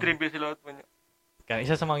kanang trivia sila at niya kanang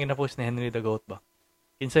isa sa mga ginapost ni Henry the Goat ba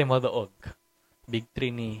kinsay mo daog big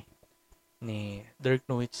 3 ni Dirk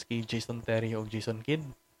Nowitzki, Jason Terry og Jason Kidd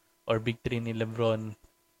or big 3 ni LeBron,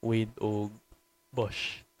 Wade og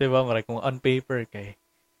Bosh, di ba maray kung on paper kay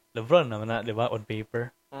LeBron naman na di ba on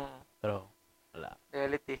paper pero wala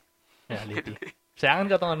reality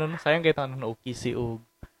sayang ka tong sayang kay tong OKC og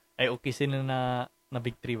OKC na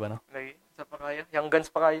big 3 ba no? Lagi sa pa kayo, young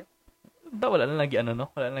guns pa kayo. Wala na lagi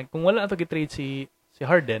kung wala na to gi-trade si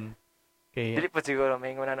Harden kay dili pa siguro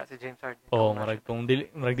may ingon na si James Harden. Kung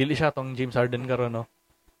dili siya tong James Harden karon no.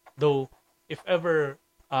 Though if ever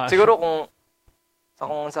siguro kung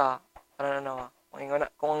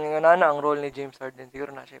ingon na ang role ni James Harden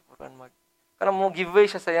siguro na siya puron kanang mo giveaway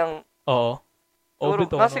siya sa yang Oo.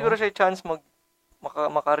 siguro siya chance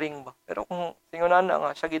makaring ba. Pero kung singunan na nga,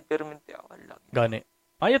 siya gid permanente wala. Gani.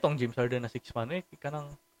 Ayo tong James Harden na 6-man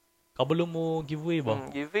kanang kabulo mo giveaway ba?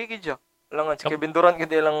 Giveaway gid siya. Wala nga, si Kevin Durant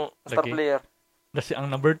gid lang star player. Kasi ang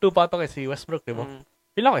number 2 pa to kay si Westbrook, di ba?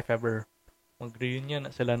 Pila kay Fever. Mag-reunion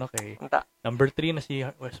na sila no kay number 3 na si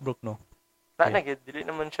Westbrook no. Na gid dili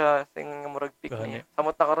naman siya sing murag pick niya.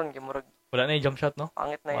 Samot na karon kay murag wala na yung jump shot no.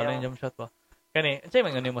 Pangit na wala na yung jump shot ba. Kani, unsay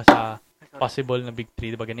man mo sa possible na big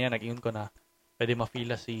 3 di ba ganiya nag-ingon ko na pwede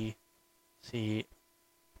mafila si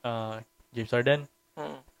James Harden.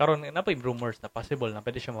 Karon napay rumors na possible na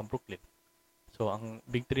pwede siya ma-Brooklyn. So ang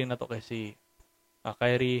big 3 na to kay si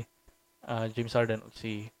Kyrie, James Harden ug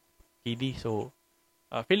si KD. So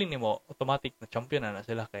feeling nimo automatic na champion na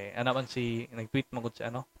sila kay man si nag-tweet magud si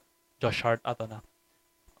Josh Hart ato na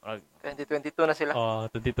 2022 na sila.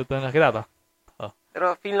 2022 na kita to.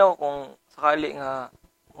 Pero feel lang kung sakali nga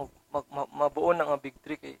mabuo na nga big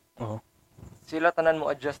 3 kay sila tanan mo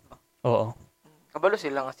adjust ba. Oo. Kabalo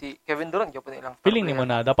sila nga si Kevin Durant gyud nilang. Feeling nimo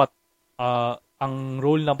na dapat ang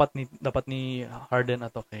role dapat ni Harden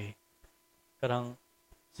ato kay karang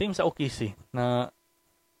same sa OKC na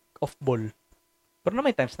off ball. Pero na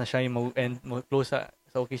may times na siya yung mo close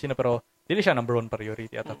sa OKC na pero dili siya number 1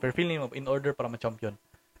 priority ato. Pero feeling mo in order para ma-champion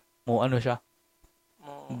mo siya.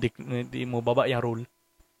 Di mo baba yung role.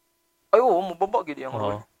 Ay oo, mo baba gid yung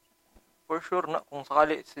role. For sure na kung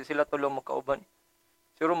sakali sila tulo magkauban.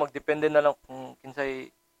 Siguro magdepende na lang kung kinsay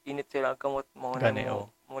init sila kamot mo na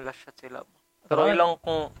mo last shot sila. Pero ilang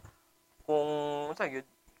kung unsa gyud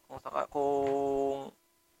kung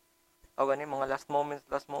gani mga last moments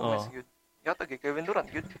gyud. Yata kay Kevin Durant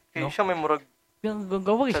gyud. Kay siya may murag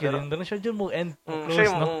gawag siya din na siya dyan mo end close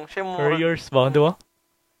no. Careers ba, di ba?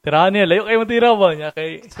 Tirahan niya, layo kayo matira ba niya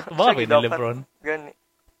kay ba kay LeBron. Gani.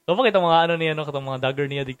 So bakit ang mga niya katong mga dagger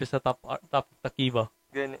niya dito sa top takiba.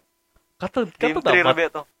 Gani. Kato dapat.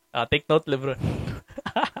 Take note LeBron.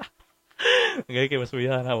 Ngay kay mas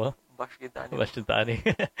uyahan na ba? Bash kita ni.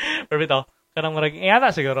 Perfecto. Kanang maraging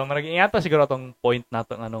ingata siguro tong point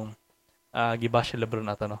nato nganong gibash LeBron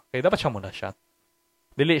nato no. Kay dapat siya muna shot.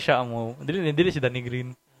 Dili si Danny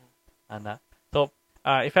Green. So,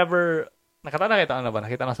 if ever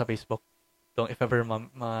nakita na sa Facebook. Tong if ever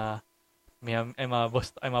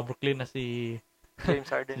Brooklyn na si James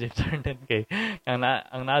Harden kay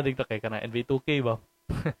ang naadig to kay kana NBA 2K ba.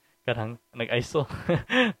 Kanang nag-ISO.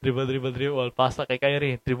 dribble pasa kay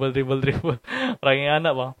Kyrie, dribble. Parang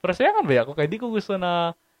ba. Pero sayangan ba ako kay di ko gusto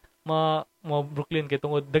na Brooklyn kay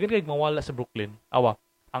tungod dagan kay mawala sa Brooklyn.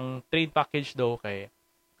 Ang trade package daw kay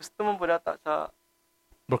gusto mo bulata sa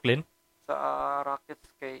Brooklyn? Sa Rockets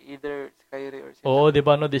kay either si Kyrie or si di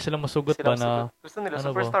ba di sila masugot ba na gusto nila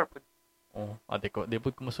superstar po. Di po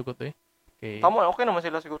masugot kay tama, okay naman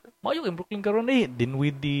sila siguro. Mayo kay Brooklyn karon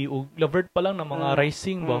Dinwiddie ug Lavert pa lang na mga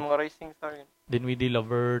rising ba. Mga rising star yun. Dinwiddie,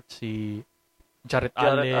 Lavert, si Jarrett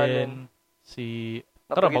Allen, si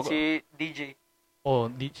si DJ.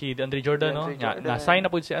 Si Andre Jordan no. Na-sign na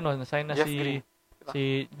po na-sign na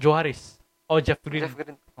si Joe Harris. Jeff Green.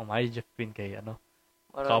 May Jeff Green kay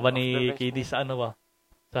Kawa ni KD sa ba?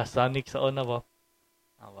 Sa Sonic sa ba?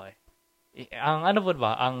 Ang po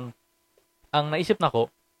ba? Ang naisip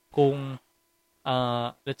nako kung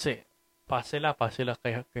let's say pass sila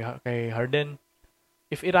kay Harden.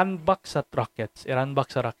 If i-run back sa Rockets,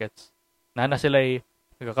 na sila ay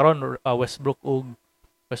nagkakaroon Westbrook ug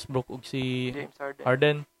si James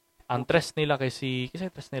Harden. Ang tres nila kay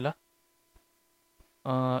kasi tres nila.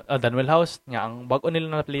 Danwell House nga ang bago nila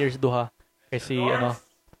na players duha kay si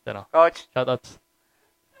Coach shoutouts.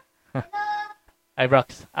 Ay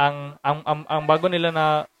Brax, ang bago nila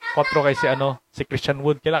na 4 kay si Christian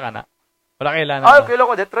Wood kila kana. Wala kailangan. Kailan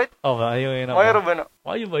ko Detroit. Ayun. Mayro ba na?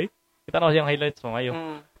 Ayo ba? Kita na siyang highlights mo ayo.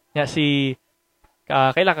 Nya si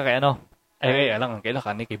kailan ka kay kailan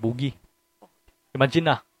ka ni kay Boogie. Imagine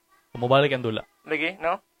na, kumabalik ang dula. Lagi,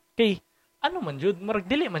 no? Kay man jud, marag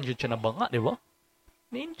dili man jud siya nabanga, di ba?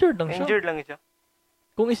 Injured lang siya.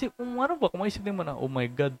 Kung maisip mo na, oh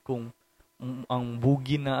my God, kung ang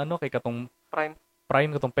Boogie na kay katong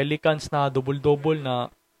prime katong Pelicans na double-double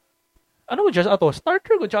na just ato,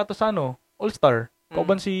 starter ko siya ato sa All-Star.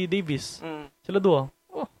 Kauban si Davis. Sila duha.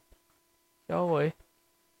 Yawa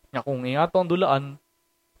Nya kung ingato ang dulaan,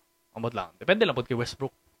 amot lang. Depende lang po kay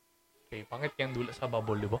Westbrook. Kay pangit kayang dula sa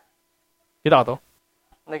bubble, di ba? Kita ka to?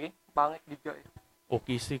 Lagi, pangit dito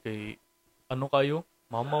Okay kay kayo?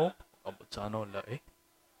 Mamaw? Abot sa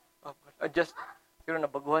Adjust. Pero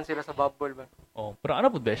nabaguhan sila sa bubble ba? Pero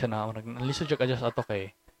po ba siya na nalisod siya adjust ato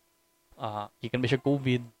kay ikan ba siya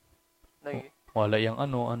COVID? Lagi. Wala yung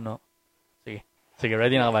Sige,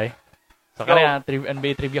 ready na ka ba? So, kaya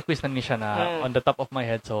NBA trivia quiz na ni siya na on the top of my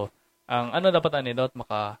head. So, ang ano dapat ani dapat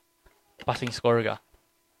maka-passing score ka.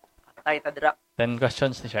 Ay, tadra. 10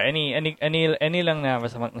 questions ni siya. Any lang na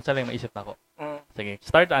basta lang maisip na ako. Sige,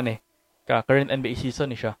 start ani. Current NBA season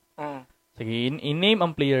ni siya. Sige, in-name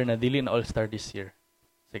ang player na dili na All-Star this year.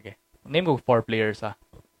 Sige. Name ko 4 players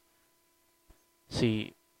Si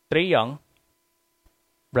Trae Young,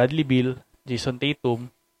 Bradley Beal, Jason Tatum,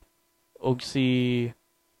 ug si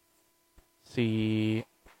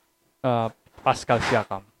Pascal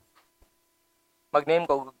Siakam. Mag-name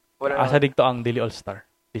ko. Asa digto ang dili All-Star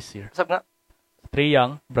this year. Sab nga? Trae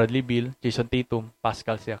Young, Bradley Beal, Jason Tatum,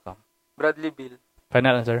 Pascal Siakam. Bradley Beal.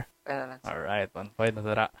 Final answer? Final answer. Alright, 1 point na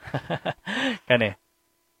tara. Kani.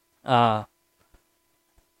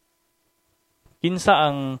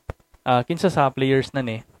 Kinsa sa players na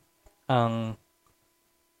ni ang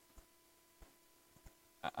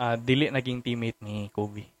dili naging teammate ni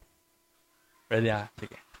Kobe. Ready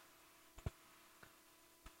sige.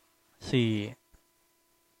 Si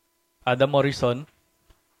Adam Morrison,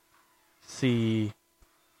 si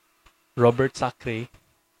Robert Sacre,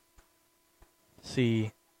 si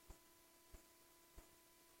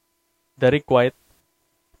Derek White,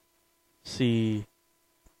 si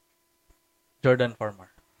Jordan Farmer.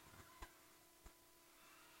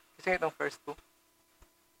 Kasi itong first two.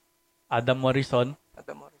 Adam Morrison.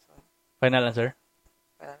 Final answer? Final answer.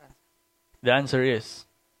 The answer is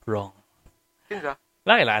wrong. Kinsa?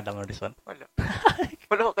 Wala kailangan Adam Morrison. Wala.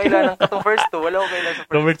 Wala ko kailangan katong first two. Wala ko kailangan sa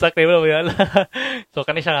first. Robert Sacre wala yan. So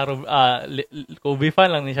kani siya Kobe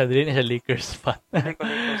fan lang ni siya, dili na siya Lakers fan.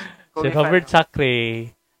 Si Robert Sacre,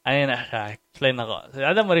 ano na siya? Explain ako. Si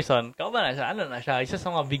Adam Morrison, ba na siya? Ano na siya? Isa sa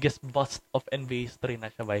mga biggest bust of NBA history na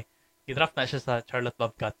siya bay. Gidraft na siya sa Charlotte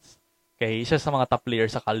Bobcats. Kay isa sa mga top player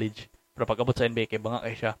sa college. Pero pag-abot sa NBA, kay banga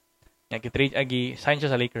kay siya. Sign siya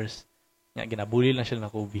sa Lakers. Ginabuli lang siya na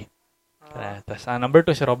Kobe. Tapos, number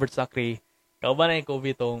 2 si Robert Sacre. Ba na yung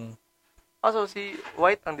Kobe tong... so si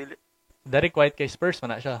White ang dili? Derek White kay Spurs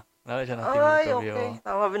man na siya. Wala siya ng team. Ay, okay.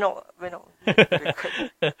 Tama, binako.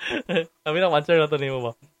 Answer na to ni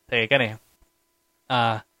mo ba? Sige, kani.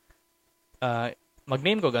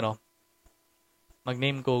 Mag-name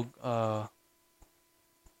ko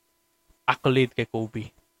accolade kay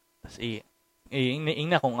Kobe. Tapos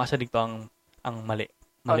ingna kung asa dito ang mali.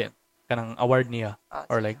 Kanang award niya.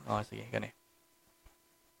 Or like, sige, kani.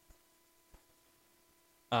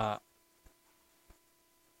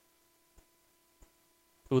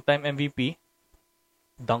 Two-time MVP,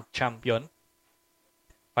 dunk champion,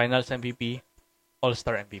 finals MVP,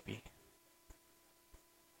 all-star MVP.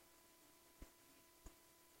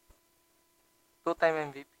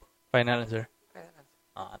 Two-time MVP. Final answer?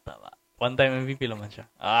 Tama. One-time MVP naman siya.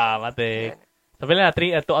 Mate. Sabi na,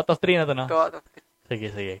 2 out of 3 na to, no? 2 out of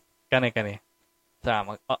 3. Sige. Kani.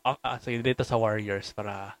 Sige, dito sa Warriors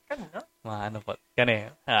para... Ano po. Kani.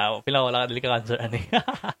 Pila wala ka dali ka answer, ani.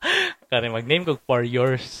 Kani, mag-name ko for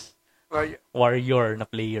yours. Warrior na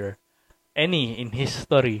player. Any in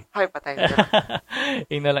history. Ay, patay.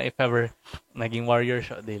 Yung na lang if ever naging Warrior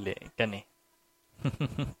siya, dili. Kani.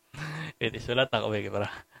 It is wala ta ko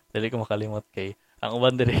para dili ko makalimot kay ang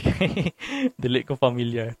uban dili kay dili ko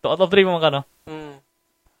familiar. 2 out of 3 mo ka, no?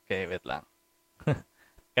 Okay, wait lang.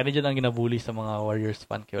 Kani dyan ang ginabuli sa mga Warriors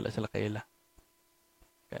fan kaya wala sila kaila.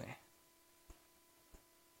 Kani.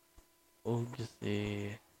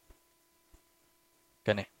 Obviously.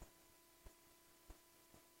 Kani.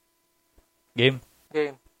 Game.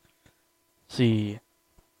 Si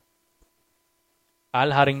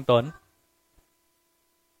Al Harrington,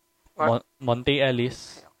 Monte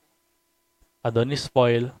Ellis, Adonis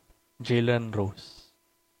Foyle, Jalen Rose.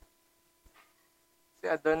 Si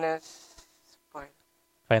Adonis Foyle.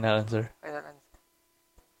 Final answer?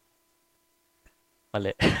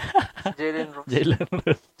 Mali. Jalen Rose.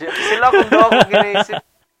 Sila kung daw akong ginaisip.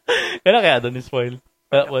 Kaya kaya Adonis Foyle.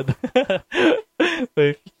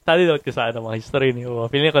 Study dapat ka sa mga history niyo.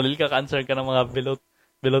 Feeling ko, dali ka answer ka ng mga below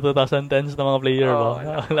 2010s na mga player ba?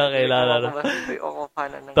 Wala kailangan. Ako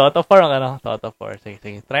fan ng... Out of 4 ang ano? Out of 4. Sige.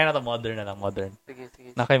 Try na to modern na lang. Modern.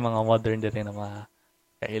 Sige. Nakay mga modern din rin na mga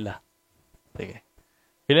kaila. Sige.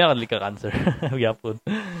 Feeling ko, dali ka answer. Magyapon.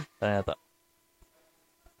 Try na to.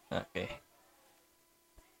 Okay.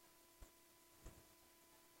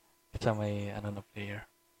 Isa may na player.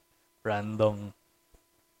 Random.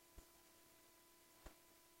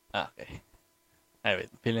 Okay. Ay,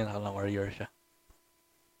 wait. Feeling ako na Warrior siya.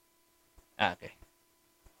 Okay.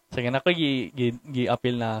 Sige, na ko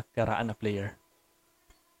gi-appeal na karaan na player.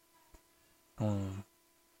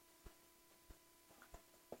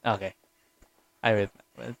 Okay. Ay, wait.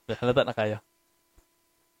 Halata na kayo.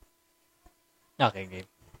 Okay, game.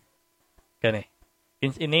 Kani.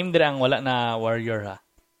 In-name dire ang wala na warrior ha.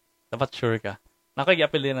 Dapat sure ka.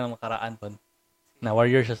 Nakag-apil din ang makaraan po. Na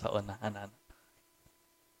warrior siya sa una. Ano.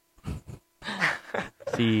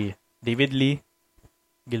 Si David Lee,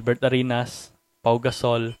 Gilbert Arenas, Pau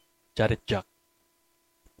Gasol, Jarrett Jack.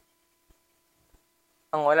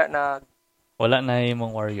 Ang wala na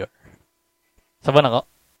imong warrior. Saban ako?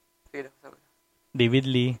 Sige, sabi. David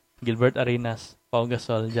Lee, Gilbert Arenas, Pau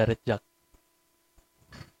Gasol, Jarrett Jack.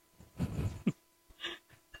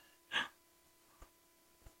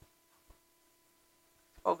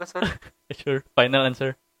 Pau Gasol. Sure. Final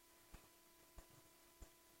answer.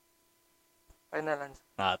 Final answer.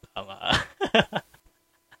 Tama.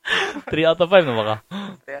 3 out of 5 na ba ka?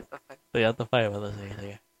 3 out of 5. 3 out of 5. Ito,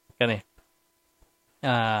 sige. Kani.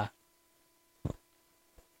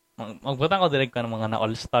 Magbutang ko direct ka ng mga na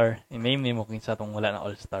all-star. I-name ni mo kung sa itong wala na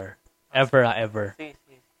all-star. Ever. Sige.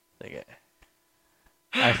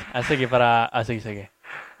 Sige, sige.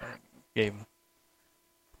 Game.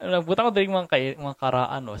 Nagbutang ko direct mga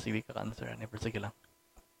karaan o sige ka answer. Never, sige lang.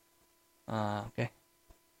 Okay.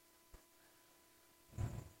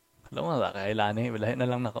 Alam mo na, kailani. Bilahin na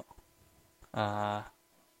lang nako.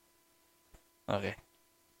 Okay.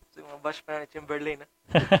 So, mga bash pa na ni Chamberlain, ha?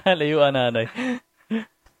 Layuan na, Anay.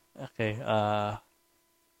 Okay.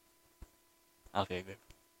 Okay, good.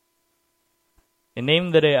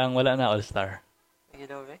 I-name dire ang wala na all-star. Sige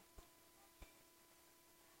daw, eh?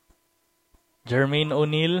 Jermaine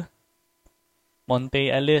O'Neal, Monte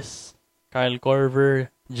Ellis, Kyle Korver,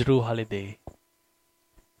 Drew Holiday.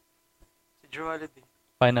 Si Drew Holiday.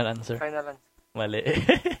 Final answer. Mali.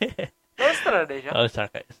 All-star na din siya? All-star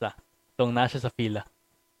ka isa. Itong nasa sa fila.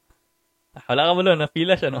 Wala ka mo na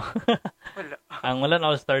fila siya, no? Wala. Ang wala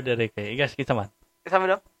na all-star dire kay igas kita man. Kasama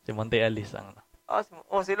daw? Si Monte Ellis ang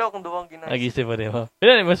sila kung duwang ginayos. Nag-isip pa rin mo.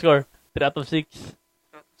 Pila mo score? 3 out of 6.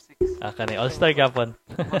 3 out of 6. Kani all-star gapon.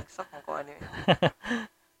 Bagsak mo ko ano eh.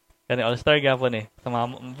 Kani all-star gapon eh.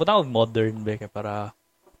 Punta ko modern ba kay para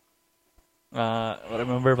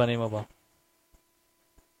remember ba nimo ba?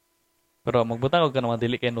 Pero magbutang ko ka naman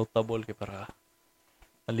dili kay notable kay para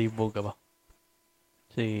malibog ka ba.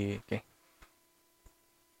 Okay.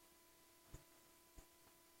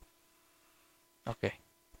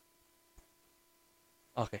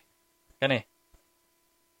 Okay. Kani.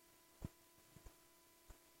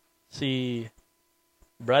 Si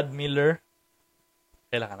Brad Miller.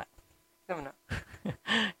 Kailan ka na? Saan na?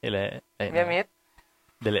 Miyamit?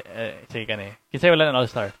 Dili. Sige kani. Kisay wala na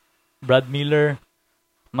all-star. Brad Miller,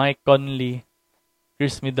 Mike Conley,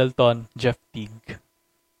 Chris Middleton, Jeff Teague.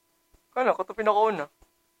 Kala ko ito pinakauna.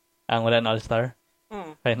 Ang wala na all-star?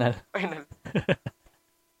 Final.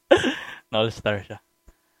 Na all-star siya.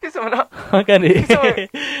 Kisa mo na? Kani.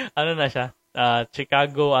 Ano na siya?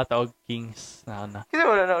 Chicago at Kings. Na. Kisa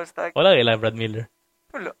wala na all-star? Wala kay Brad Miller.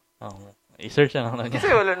 Wala. I-search na lang niya.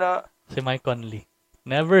 Kisa wala na. Si Mike Conley.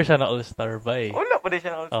 Never siya na all-star ba eh. Wala pa din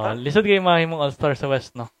siya na all-star. Lisod kayo mahimong all-star sa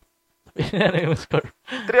West, no? Sabihin na yung score.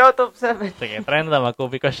 3 out of 7. Sige, try na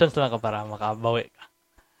mag-copy questions lang ka para makabawi ka.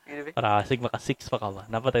 Para maka 6 pa ka ba?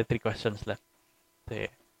 Dapat ay 3 questions left.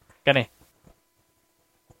 Sige. Kani.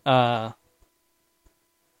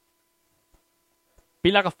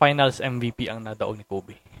 Pila ka finals MVP ang nadaog ni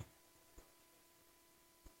Kobe?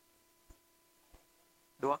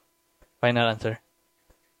 2. Final answer.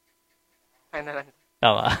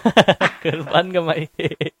 Tama. Kurban ka may.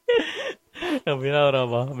 Binaw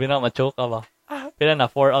ba? Binaw machoke ka ba? Pila na?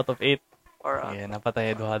 4 out of 8. 4 out. Okay,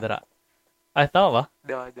 napatay duha dara. Ay, tama ba?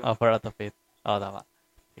 2. 4 out of 8. Tama.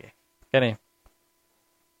 Okay. Kani.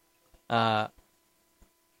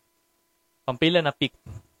 Pampila na pick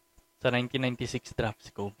sa 1996 draft si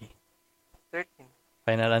Kobe? 13.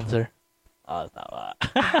 Final answer. Tama.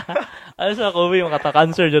 Ano sa Kobe,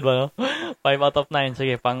 makata-answer dyan ba, no? 5 out of 9.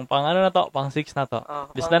 Sige, pang ano na to? Pang 6 na to.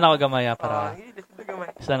 Listan na ako gamaya para...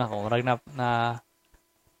 Listan ako. Marag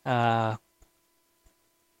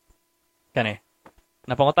kani.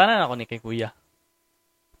 Napangutanan ako ni kay Kuya.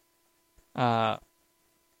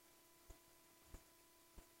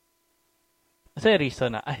 Unsay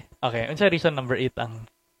reason na? Ay, okay. Unsay reason number 8 ang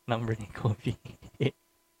number ni Kobe?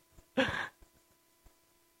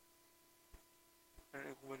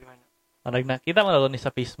 Marag nakita mo na ni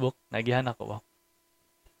sa Facebook, nagihan ako ba?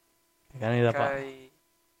 Ganito pa.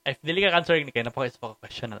 If dili ka answer ni kay napaka-is pa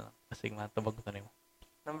question na lang kasi matubag ko nimo.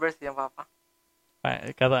 Numbers yung papa.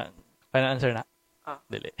 Final answer na.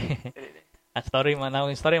 Dili. Ang story mo na,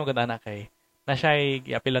 yung story mo ganda na kay na siya ay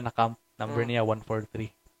giapila na camp, number niya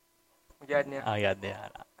 143. Yad niya. Yad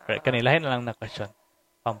niya. Kanilahin na lang na question.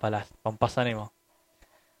 Pampasa nimo.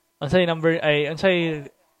 Unsay number ay unsay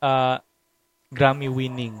Grammy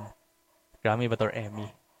ba to or Emmy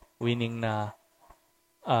winning na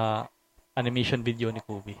animation video ni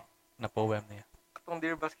Kobe na poem niya. Katong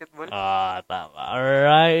Dear Basketball. Tama.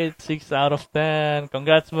 Alright, 6 out of 10.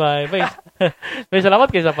 Congrats, bye. Bye. Bye, salamat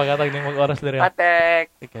kayo sa pagkatag ng mag-oras diri.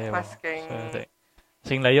 Patek. Kayo. Masking.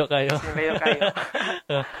 Sing layo kayo.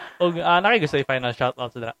 Og nakay gusto i-final shoutout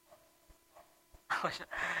sa dira.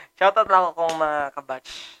 Shoutout lang ako kung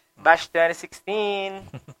makabatch. Batch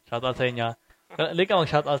 2016. Shoutout sa inyo. Hindi ka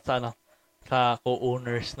mag-shoutout sa sa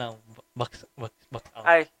co-owners ng box out.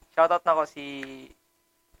 Ay, shoutout na ako si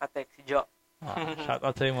Patek, si Jo.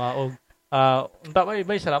 Shoutout sa mga og unta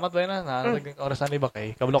bay salamat bay na naging oras ani ba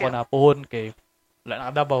kay kabalo ko na puhon kay wala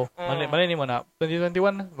na Davao. Manini mo na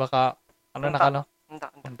 2021 baka na ka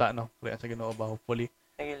unta no. Kaya sa Ginoo ba hopefully.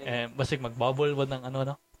 Basig mag-bubble ba ng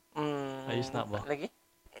no? Ayos na ba? Lagi?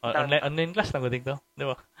 Online class na ko dito, di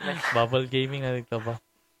ba? Bubble gaming na dito ba?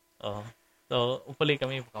 So, hopefully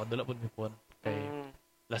kami pakadula po ni Pon. Kay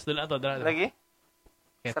last doon na to, dala. Lagi?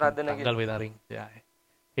 Sarado na gid. Tanggal na ring.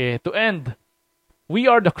 Okay, to end, we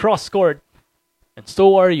are the cross court and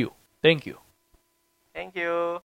so are you. Thank you. Thank you.